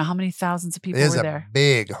 I don't know how many thousands of people were there. It is a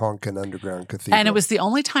big honking underground cathedral. And it was the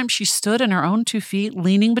only time she stood on her own 2 feet,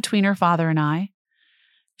 leaning between her father and I.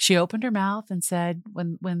 She opened her mouth and said,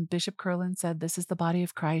 when Bishop Curlin said, "This is the body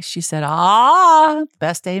of Christ," she said,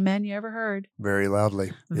 best amen you ever heard. Very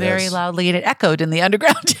loudly. Very loudly. And it echoed in the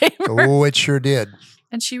underground chamber. Oh, it sure did.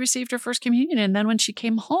 And she received her first communion. And then when she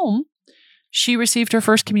came home, she received her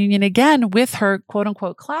first communion again with her quote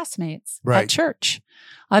unquote classmates at church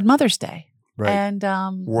on Mother's Day. Right. And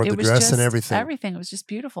wore the dress and everything. Everything. It was just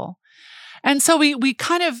beautiful. And so we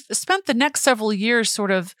kind of spent the next several years sort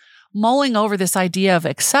of mulling over this idea of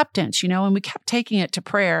acceptance, and we kept taking it to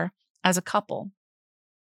prayer as a couple.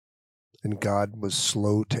 And God was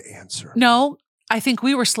slow to answer. No, I think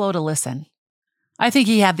we were slow to listen. I think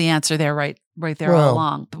he had the answer there right there all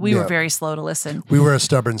along. But we were very slow to listen. We were a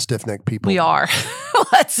stubborn, stiff-necked people. We are.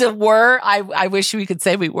 I wish we could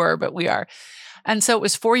say we were, but we are. And so it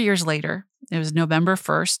was 4 years later. It was November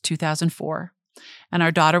 1st, 2004. And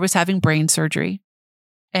our daughter was having brain surgery.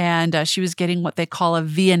 And she was getting what they call a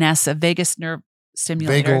VNS, a vagus nerve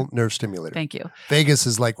stimulator. Vagal nerve stimulator. Thank you. Vegas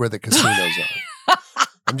is like where the casinos are.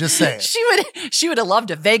 I'm just saying. She would have loved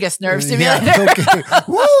a Vegas nerve stimulator. Yeah, okay.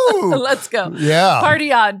 Woo! Let's go. Yeah.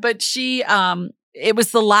 Party on. But she, it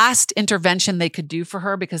was the last intervention they could do for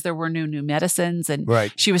her because there were no new medicines. And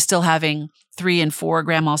she was still having 3 and 4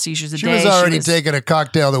 grand mal seizures a day. She was already taking a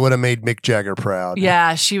cocktail that would have made Mick Jagger proud.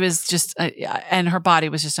 Yeah. She was just, and her body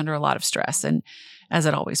was just under a lot of stress. And as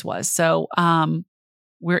it always was. So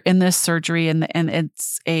we're in this surgery and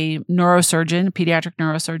it's a neurosurgeon, a pediatric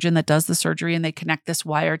neurosurgeon that does the surgery, and they connect this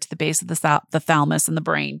wire to the base of the thalamus in the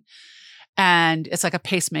brain. And it's like a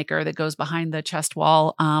pacemaker that goes behind the chest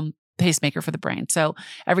wall, pacemaker for the brain. So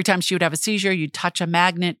every time she would have a seizure, you'd touch a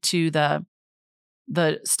magnet to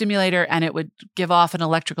the stimulator and it would give off an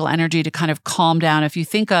electrical energy to kind of calm down. If you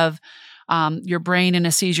think of your brain in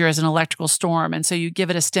a seizure as an electrical storm. And so you give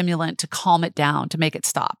it a stimulant to calm it down, to make it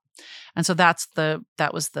stop. And so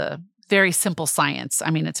that was the very simple science.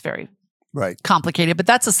 I mean, it's very complicated, but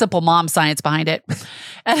that's a simple mom science behind it.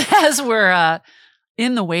 And as we're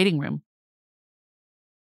in the waiting room,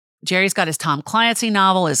 Jerry's got his Tom Clancy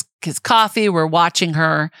novel, his coffee. We're watching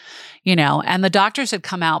her, and the doctors had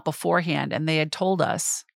come out beforehand and they had told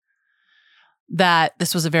us that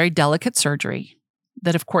this was a very delicate surgery,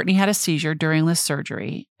 that if Courtney had a seizure during this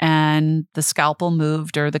surgery and the scalpel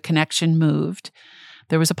moved or the connection moved,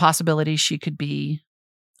 there was a possibility she could be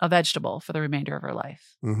a vegetable for the remainder of her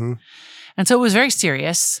life. Mm-hmm. And so it was very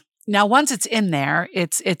serious. Now, once it's in there,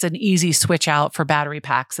 it's an easy switch out for battery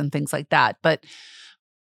packs and things like that. But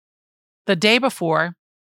the day before,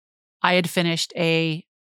 I had finished a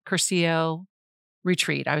Curcio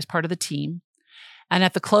retreat. I was part of the team. And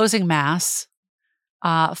at the closing mass,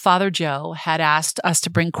 Father Joe had asked us to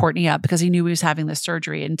bring Courtney up because he knew he was having this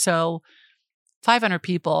surgery. And so 500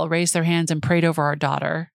 people raised their hands and prayed over our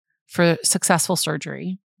daughter for successful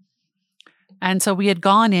surgery. And so we had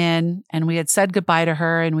gone in and we had said goodbye to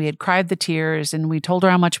her and we had cried the tears and we told her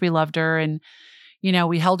how much we loved her. And,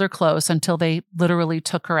 we held her close until they literally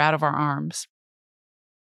took her out of our arms.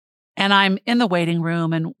 And I'm in the waiting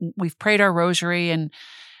room and we've prayed our rosary and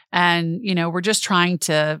we're just trying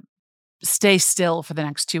to stay still for the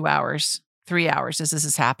next 2 hours, 3 hours as this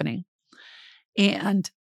is happening.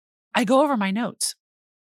 And I go over my notes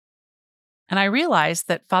and I realized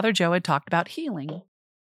that Father Joe had talked about healing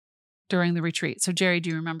during the retreat. So Jerry,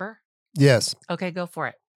 do you remember? Yes. Okay, go for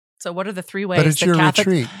it. So what are the 3 ways but it's your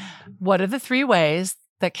retreat. What are the 3 ways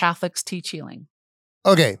that Catholics teach healing?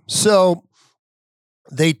 Okay, so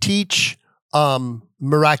they teach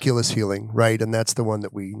miraculous healing, right? And that's the one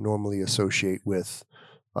that we normally associate with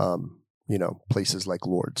places like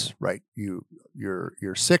Lourdes, right?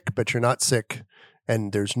 You're sick, but you're not sick.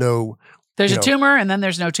 And there's a tumor and then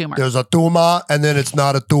there's no tumor. There's a tumor and then it's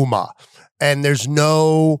not a tumor. And there's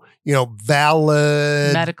no,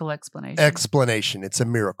 valid medical explanation. It's a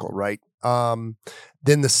miracle, right?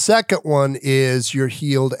 Then the second one is you're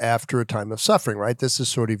healed after a time of suffering, right? This is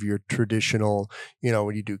sort of your traditional,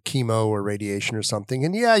 when you do chemo or radiation or something.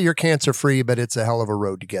 And yeah, you're cancer free, but it's a hell of a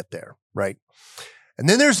road to get there, right? And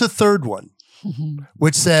then there's the third one,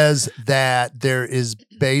 which says that there is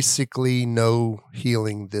basically no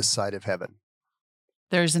healing this side of heaven.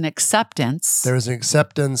 There's an acceptance. There's an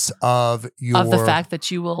acceptance of the fact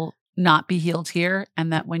that you will not be healed here,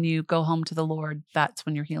 and that when you go home to the Lord, that's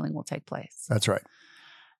when your healing will take place. That's right.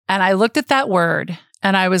 And I looked at that word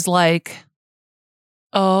and I was like,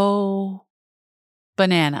 oh,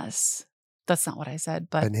 bananas. That's not what I said,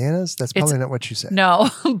 but Bananas? That's probably not what you said. no,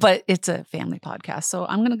 but it's a family podcast. So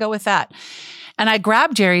I'm going to go with that. And I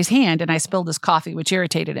grabbed Jerry's hand and I spilled his coffee, which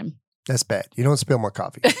irritated him. That's bad. You don't spill more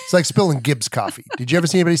coffee. It's like spilling Gibbs coffee. Did you ever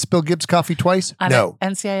see anybody spill Gibbs coffee twice? No.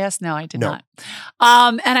 NCIS? No, I did not.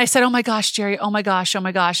 And I said, oh my gosh, Jerry, oh my gosh, oh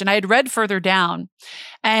my gosh. And I had read further down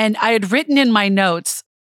and I had written in my notes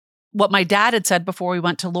what my dad had said before we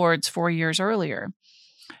went to Lourdes 4 years earlier.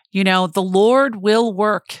 You know, the Lord will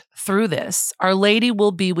work through this. Our Lady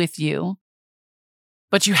will be with you,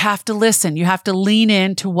 but you have to listen. You have to lean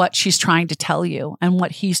into what she's trying to tell you and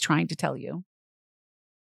what he's trying to tell you.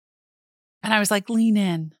 And I was like, lean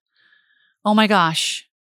in. Oh my gosh.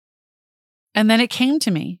 And then it came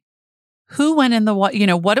to me. Who went in the,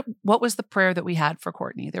 what was the prayer that we had for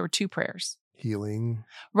Courtney? There were 2 prayers. Healing.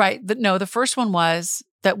 Right. The first one was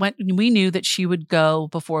that when we knew that she would go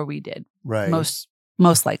before we did. Right.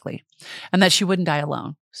 Most likely. And that she wouldn't die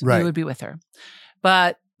alone. So we would be with her.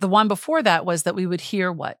 But the one before that was that we would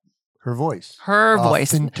hear what? Her voice. Her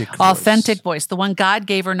voice. Authentic voice. The one God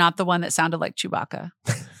gave her, not the one that sounded like Chewbacca.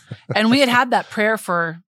 And we had that prayer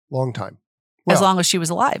for long time. Well, as long as she was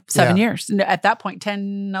alive, 7 years. At that point,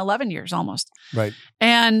 10, 11 years almost. Right.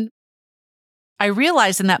 And I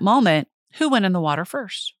realized in that moment, who went in the water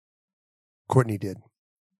first? Courtney did.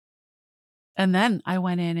 And then I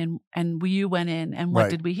went in and you went in and what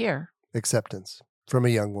did we hear? Acceptance from a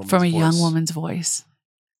young woman's voice. Young woman's voice.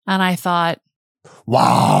 And I thought,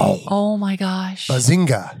 wow. Oh my gosh.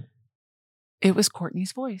 Bazinga. It was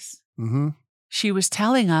Courtney's voice. Mm-hmm. She was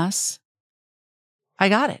telling us, I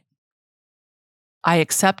got it. I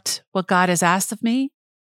accept what God has asked of me.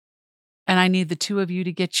 And I need the 2 of you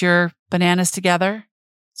to get your bananas together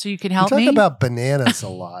so you can help me. You talk about bananas a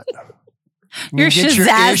lot. Your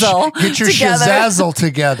shazazzle. Get your shazazzle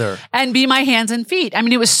together. And be my hands and feet. I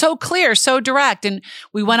mean, it was so clear, so direct. And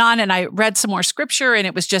we went on and I read some more scripture and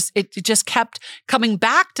it just kept coming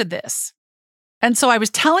back to this. And so I was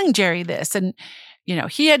telling Jerry this and,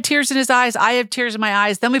 he had tears in his eyes. I have tears in my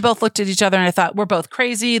eyes. Then we both looked at each other and I thought, we're both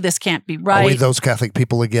crazy. This can't be right. Are we those Catholic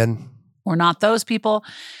people again? We're not those people.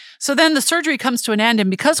 So then the surgery comes to an end. And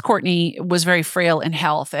because Courtney was very frail in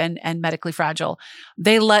health and medically fragile,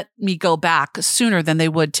 they let me go back sooner than they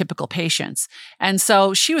would typical patients. And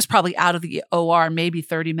so she was probably out of the OR maybe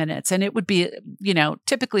 30 minutes. And it would be,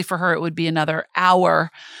 typically for her, it would be another hour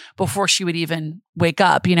before she would even wake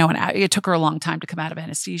up, and it took her a long time to come out of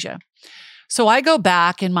anesthesia. So I go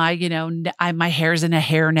back in my, my hair's in a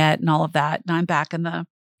hairnet and all of that. And I'm back in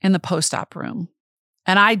the post-op room.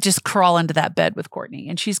 And I just crawl into that bed with Courtney.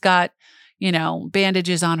 And she's got,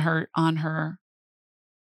 bandages on her,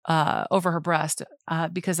 over her breast,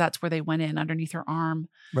 because that's where they went in underneath her arm.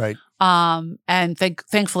 Right. And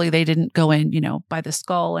thankfully they didn't go in, by the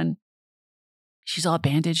skull. And she's all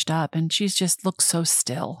bandaged up and she's just looks so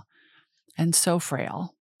still and so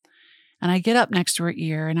frail. And I get up next to her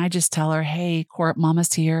ear and I just tell her, hey, Court,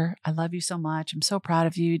 Mama's here. I love you so much. I'm so proud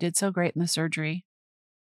of you. You did so great in the surgery.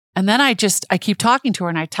 And then I keep talking to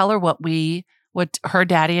her and I tell her what her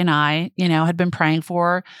daddy and I, had been praying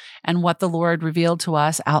for and what the Lord revealed to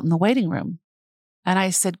us out in the waiting room. And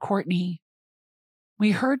I said, Courtney,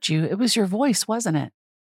 we heard you. It was your voice, wasn't it?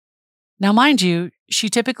 Now, mind you, she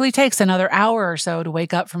typically takes another hour or so to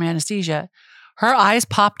wake up from anesthesia. Her eyes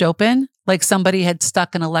popped open like somebody had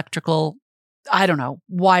stuck an electrical,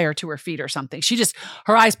 wire to her feet or something.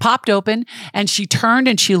 Her eyes popped open and she turned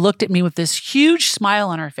and she looked at me with this huge smile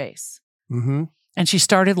on her face. Mm-hmm. And she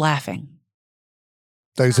started laughing.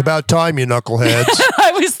 It's about time, you knuckleheads.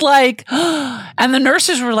 I was like, and the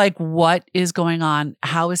nurses were like, what is going on?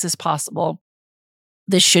 How is this possible?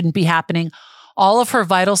 This shouldn't be happening. All of her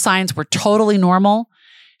vital signs were totally normal.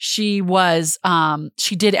 She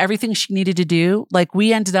did everything she needed to do. Like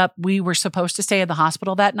we were supposed to stay in the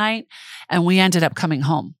hospital that night and we ended up coming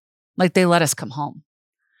home. Like they let us come home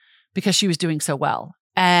because she was doing so well.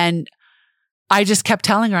 And I just kept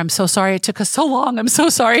telling her, I'm so sorry it took us so long. I'm so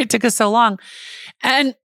sorry it took us so long.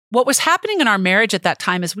 And what was happening in our marriage at that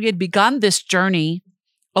time is we had begun this journey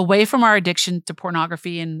away from our addiction to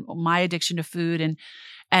pornography and my addiction to food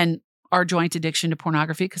and our joint addiction to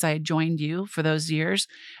pornography because I had joined you for those years.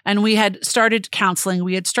 And we had started counseling.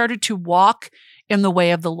 We had started to walk in the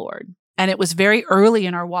way of the Lord. And it was very early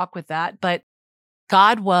in our walk with that, but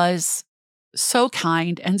God was so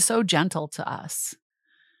kind and so gentle to us.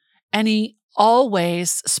 And he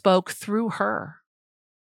always spoke through her.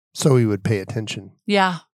 So he would pay attention.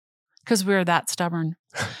 Yeah. because we were that stubborn.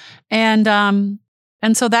 And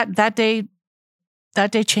so that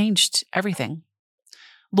day changed everything.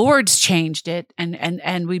 Lourdes changed it,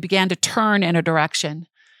 and we began to turn in a direction.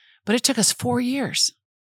 But it took us 4 years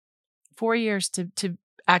to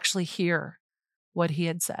actually hear what he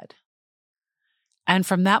had said. And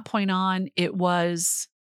from that point on, it was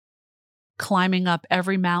climbing up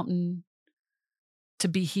every mountain to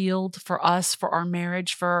be healed for us, for our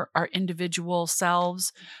marriage, for our individual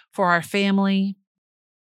selves, for our family.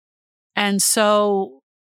 And so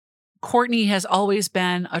Courtney has always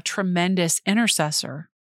been a tremendous intercessor.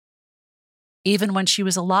 Even when she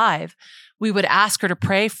was alive, we would ask her to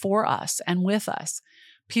pray for us and with us.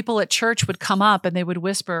 People at church would come up and they would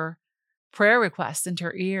whisper prayer requests into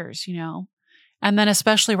her ears, And then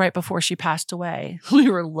especially right before she passed away, we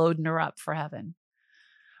were loading her up for heaven.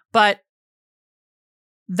 But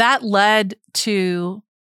that led to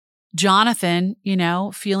Jonathan,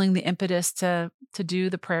 feeling the impetus to do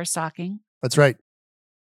the prayer stocking. That's right.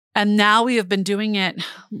 And now we have been doing it,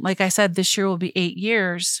 like I said, this year will be 8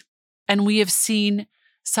 years. And we have seen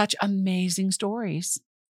such amazing stories.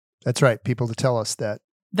 That's right. People to tell us that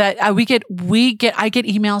I get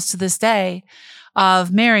emails to this day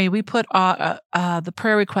of Mary. We put the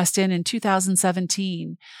prayer request in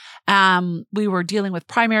 2017. We were dealing with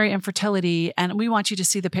primary infertility, and we want you to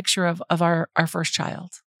see the picture of our first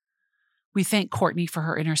child. We thank Courtney for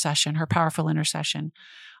her intercession, her powerful intercession.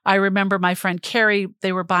 I remember my friend Carrie.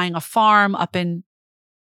 They were buying a farm up in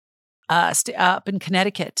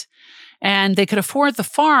Connecticut, and they could afford the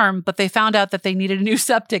farm, but they found out that they needed a new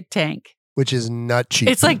septic tank, which is not cheap.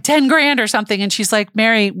 It's like $10,000 or something. And she's like,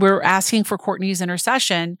 Mary, we're asking for Courtney's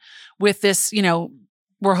intercession with this.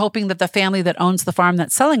 We're hoping that the family that owns the farm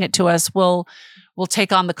that's selling it to us will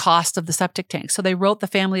take on the cost of the septic tank. So they wrote the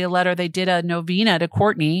family a letter. They did a novena to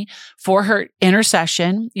Courtney for her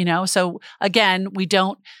intercession. So again, we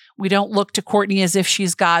don't look to Courtney as if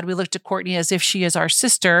she's God. We look to Courtney as if she is our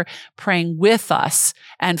sister praying with us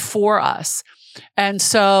and for us. And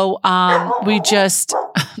so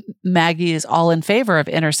Maggie is all in favor of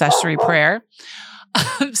intercessory prayer.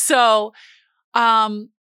 So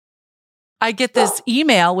I get this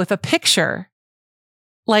email with a picture,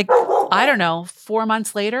 4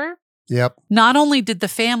 months later. Yep. Not only did the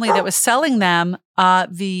family that was selling them,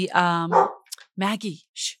 Maggie,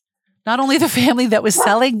 not only the family that was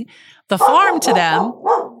selling the farm to them,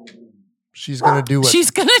 she's going to do what she's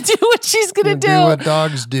going to do. Do what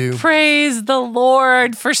dogs do. Praise the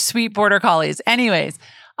Lord for sweet border collies. Anyways,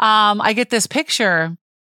 I get this picture,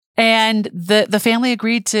 and the family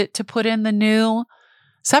agreed to put in the new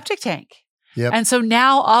septic tank. Yep. And so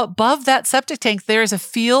now above that septic tank, there is a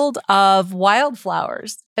field of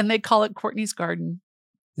wildflowers, and they call it Courtney's garden.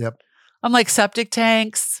 Yep. I'm like, septic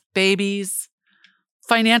tanks, babies,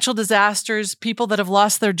 financial disasters, people that have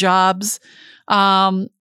lost their jobs,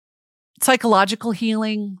 psychological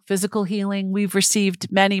healing, physical healing. We've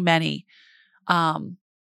received many, many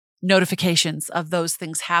notifications of those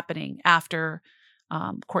things happening after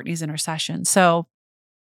Courtney's intercession. So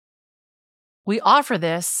we offer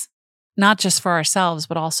this not just for ourselves,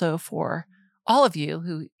 but also for all of you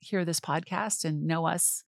who hear this podcast and know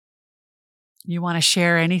us. You want to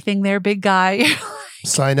share anything there, big guy?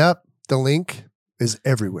 Sign up. The link is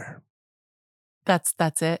everywhere. That's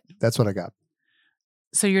it. That's what I got.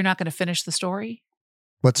 So you're not going to finish the story?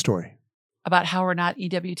 What story? About how we're not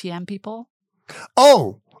EWTN people?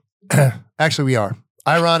 Oh, actually we are.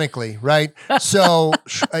 Ironically, right? So,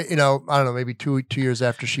 I don't know, maybe two years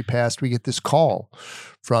after she passed, we get this call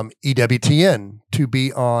from EWTN to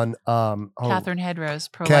be on Catherine Hedrow's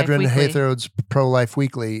Pro-Life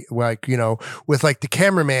Weekly, with like the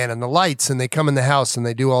cameraman and the lights, and they come in the house and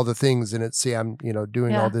they do all the things, and I'm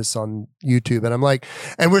doing all this on YouTube, and I'm like,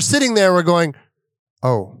 and we're sitting there, we're going,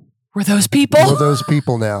 oh, we're those people? We're those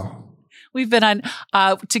people now. We've been on,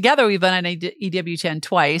 together we've been on EWTN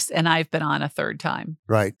twice, and I've been on a third time.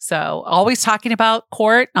 Right. So always talking about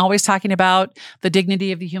court, always talking about the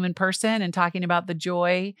dignity of the human person, and talking about the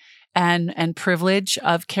joy and privilege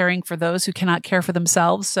of caring for those who cannot care for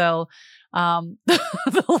themselves. So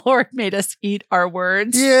the Lord made us eat our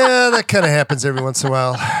words. Yeah, that kind of happens every once in a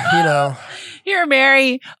while, Here,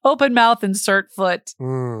 Mary, open mouth, insert foot.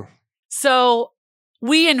 So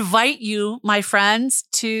we invite you, my friends,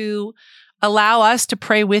 to allow us to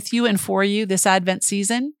pray with you and for you this Advent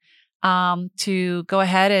season, to go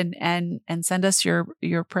ahead and send us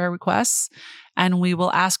your prayer requests. And we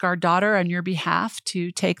will ask our daughter on your behalf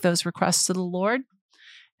to take those requests to the Lord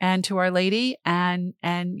and to Our Lady. And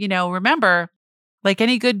remember, like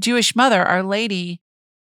any good Jewish mother, Our Lady,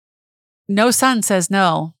 no son says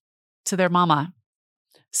no to their mama.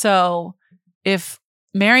 So if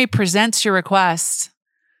Mary presents your request,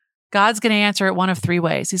 God's going to answer it one of three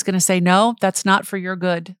ways. He's going to say, no, that's not for your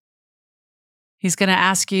good. He's going to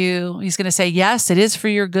ask you, he's going to say, yes, it is for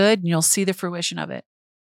your good, and you'll see the fruition of it.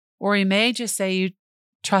 Or he may just say, you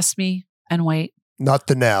trust me and wait. Not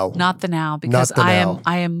the now. Not the now, because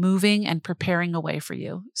I am moving and preparing a way for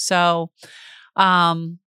you. So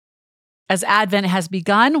as Advent has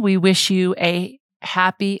begun, we wish you a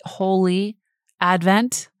happy, holy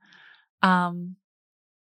Advent. I'm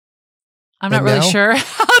not really sure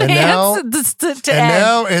how to answer this to end.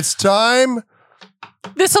 Now it's time.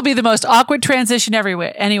 This will be the most awkward transition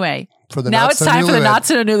everywhere. Anyway, now it's time for the Not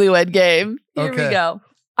So Newlywed game. Here we go.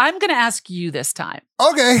 I'm going to ask you this time.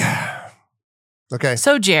 Okay.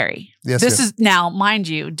 So, Jerry, this is now, mind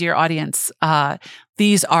you, dear audience,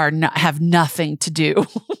 these have nothing to do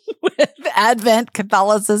with Advent,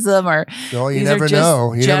 Catholicism, or well, you never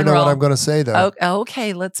know. You never know what I'm going to say, though.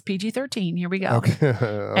 Okay, let's PG-13. Here we go.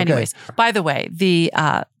 Okay. Anyways, by the way, the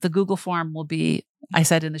Google form will be, I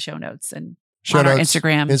said, in the show notes and on our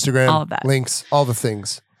Instagram, all of that. Links, all the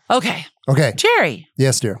things. Okay. Jerry.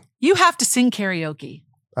 Yes, dear. You have to sing karaoke.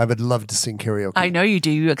 I would love to sing karaoke. I know you do.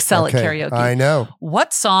 You excel at karaoke. I know.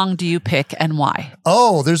 What song do you pick and why?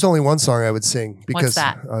 Oh, there's only one song I would sing. Because, what's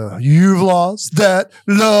that? You've lost that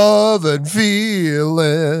love and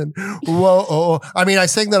feeling. Whoa. I mean, I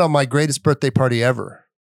sang that on my greatest birthday party ever.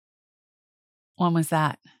 When was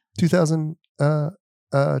that?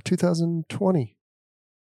 2020.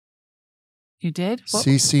 You did?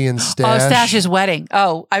 CC and Stash. Oh, Stash's wedding.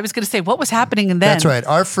 Oh, I was going to say, what was happening then? That's right.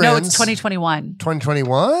 Our friends. No, it's 2021.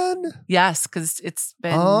 2021? Yes, because it's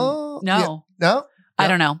been. Oh. No. Yeah. No? I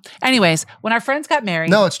don't know. Anyways, when our friends got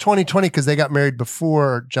married. No, it's 2020 because they got married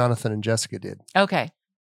before Jonathan and Jessica did. Okay.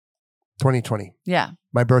 2020. Yeah.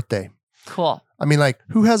 My birthday. Cool. I mean, like,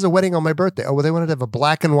 who has a wedding on my birthday? Oh, well, they wanted to have a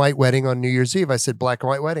black and white wedding on New Year's Eve. I said, black and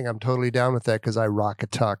white wedding. I'm totally down with that because I rock a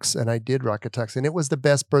tux. And I did rock a tux. And it was the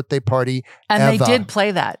best birthday party ever. And they did play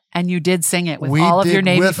that. And you did sing it with all of your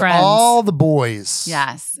Navy friends. All the boys.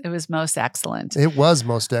 Yes. It was most excellent. It was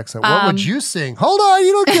most excellent. What would you sing? Hold on.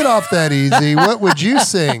 You don't get off that easy. What would you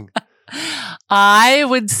sing? I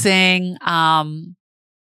would sing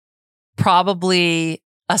probably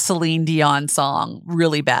a Celine Dion song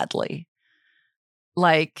really badly.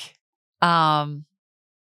 Like,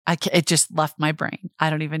 it just left my brain. I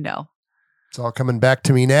don't even know. It's all coming back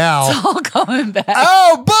to me now. It's all coming back.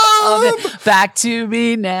 Oh, boom! Back to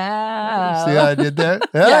me now. See how I did that?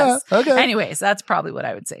 Yeah. Yes. Okay. Anyways, that's probably what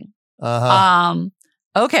I would sing.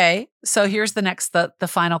 Okay. So here's the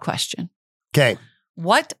final question. Okay.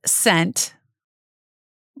 What scent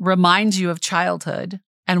reminds you of childhood,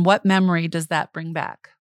 and what memory does that bring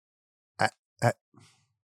back?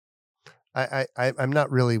 I'm not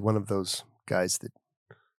really one of those guys that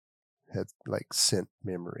have like scent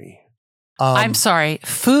memory. I'm sorry.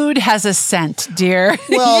 Food has a scent, dear.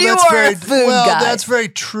 Well, you are a food guy. That's very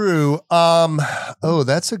true. Oh,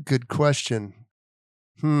 that's a good question.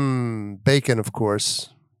 Bacon, of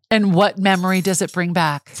course. And what memory does it bring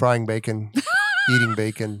back? Frying bacon, eating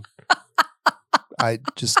bacon.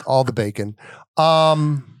 All the bacon.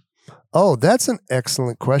 Oh, that's an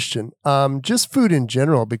excellent question. Just food in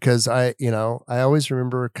general, because I always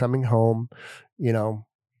remember coming home,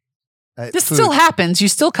 this food. Still happens. You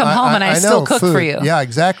still come home and I still cook food. For you. Yeah,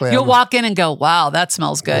 exactly. You'll walk in and go, wow, that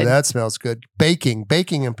smells good. Yeah, that smells good. Baking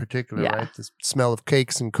in particular, right? The smell of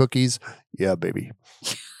cakes and cookies. Yeah, baby.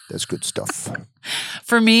 That's good stuff.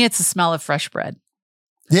 For me, it's the smell of fresh bread.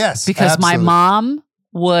 Yes, because absolutely. my mom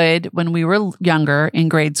would, when we were younger in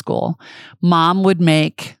grade school, mom would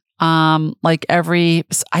make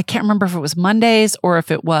I can't remember if it was Mondays or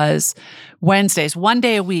if it was Wednesdays. One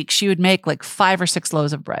day a week, she would make like 5 or 6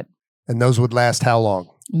 loaves of bread. And those would last how long?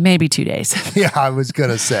 Maybe 2 days. Yeah, I was going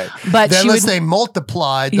to say. But then unless they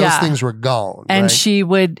multiplied, those things were gone. And right? she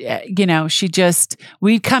would,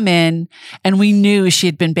 we'd come in and we knew she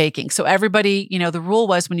had been baking. So everybody, the rule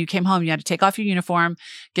was when you came home, you had to take off your uniform,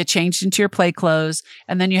 get changed into your play clothes,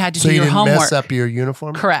 and then you had to do your homework. So you didn't mess up your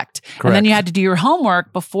uniform? Correct. And then you had to do your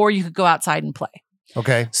homework before you could go outside and play.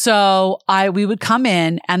 Okay. So we would come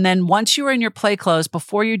in, and then once you were in your play clothes,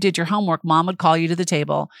 before you did your homework, mom would call you to the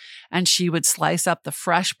table and she would slice up the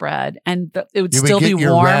fresh bread, and it would still be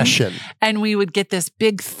warm. Ration. And we would get this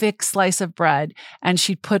big, thick slice of bread, and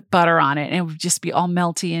she'd put butter on it, and it would just be all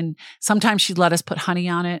melty. And sometimes she'd let us put honey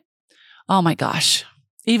on it. Oh my gosh.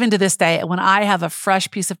 Even to this day, when I have a fresh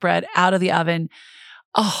piece of bread out of the oven,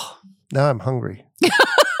 now I'm hungry.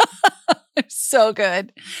 It's so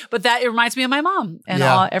good. But it reminds me of my mom and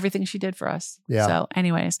everything she did for us. Yeah. So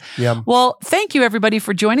anyways. Yeah. Well, thank you everybody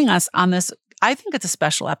for joining us on this I think it's a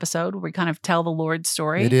special episode where we kind of tell the Lord's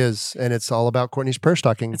story. It is. And it's all about Courtney's prayer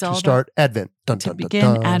stocking It's to all start Advent. Dun, to dun, begin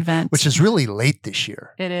dun, dun. Advent. Which is really late this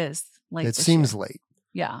year. It is late. It this seems year. late.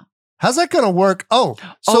 Yeah. How's that going to work? So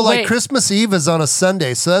like wait. Christmas Eve is on a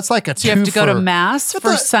Sunday. So that's like a So you have to go to Mass But for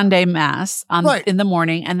the- Sunday Mass in the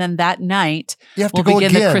morning. And then that night, You have to we'll go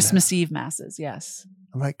begin again. the Christmas Eve Masses. Yes.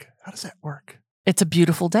 I'm like, how does that work? It's a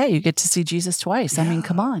beautiful day. You get to see Jesus twice. I mean,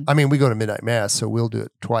 come on. I mean, we go to midnight mass, so we'll do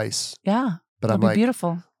it twice. Yeah. But It'll I'm be like,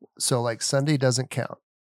 beautiful. so like Sunday doesn't count.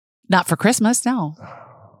 Not for Christmas, no.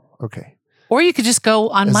 Okay. Or you could just go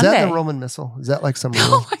on Is Monday. that the Roman Missal? Is that like some rule?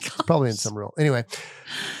 Oh my God. It's probably in some rule. Anyway,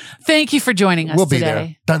 Thank you for joining us we'll be today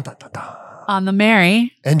there. Dun, dun, dun, dun. on the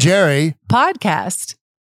Mary And Jerry, podcast.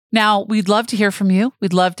 Now, we'd love to hear from you.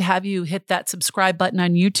 We'd love to have you hit that subscribe button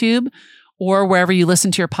on YouTube or wherever you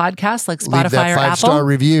listen to your podcast, like leave Spotify that or 5-star Apple.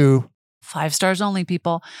 review. 5 stars only,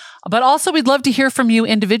 people. But also, we'd love to hear from you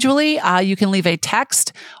individually. You can leave a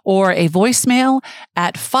text or a voicemail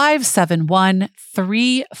at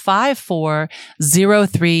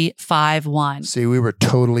 571-354-0351. See, we were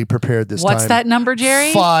totally prepared this time. What's that number,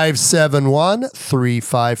 Jerry?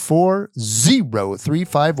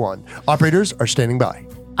 571-354-0351. Operators are standing by.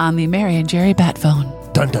 On the Mary and Jerry Bat phone.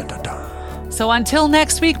 Dun, dun, dun, dun. So until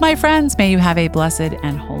next week, my friends, may you have a blessed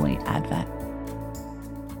and holy Advent.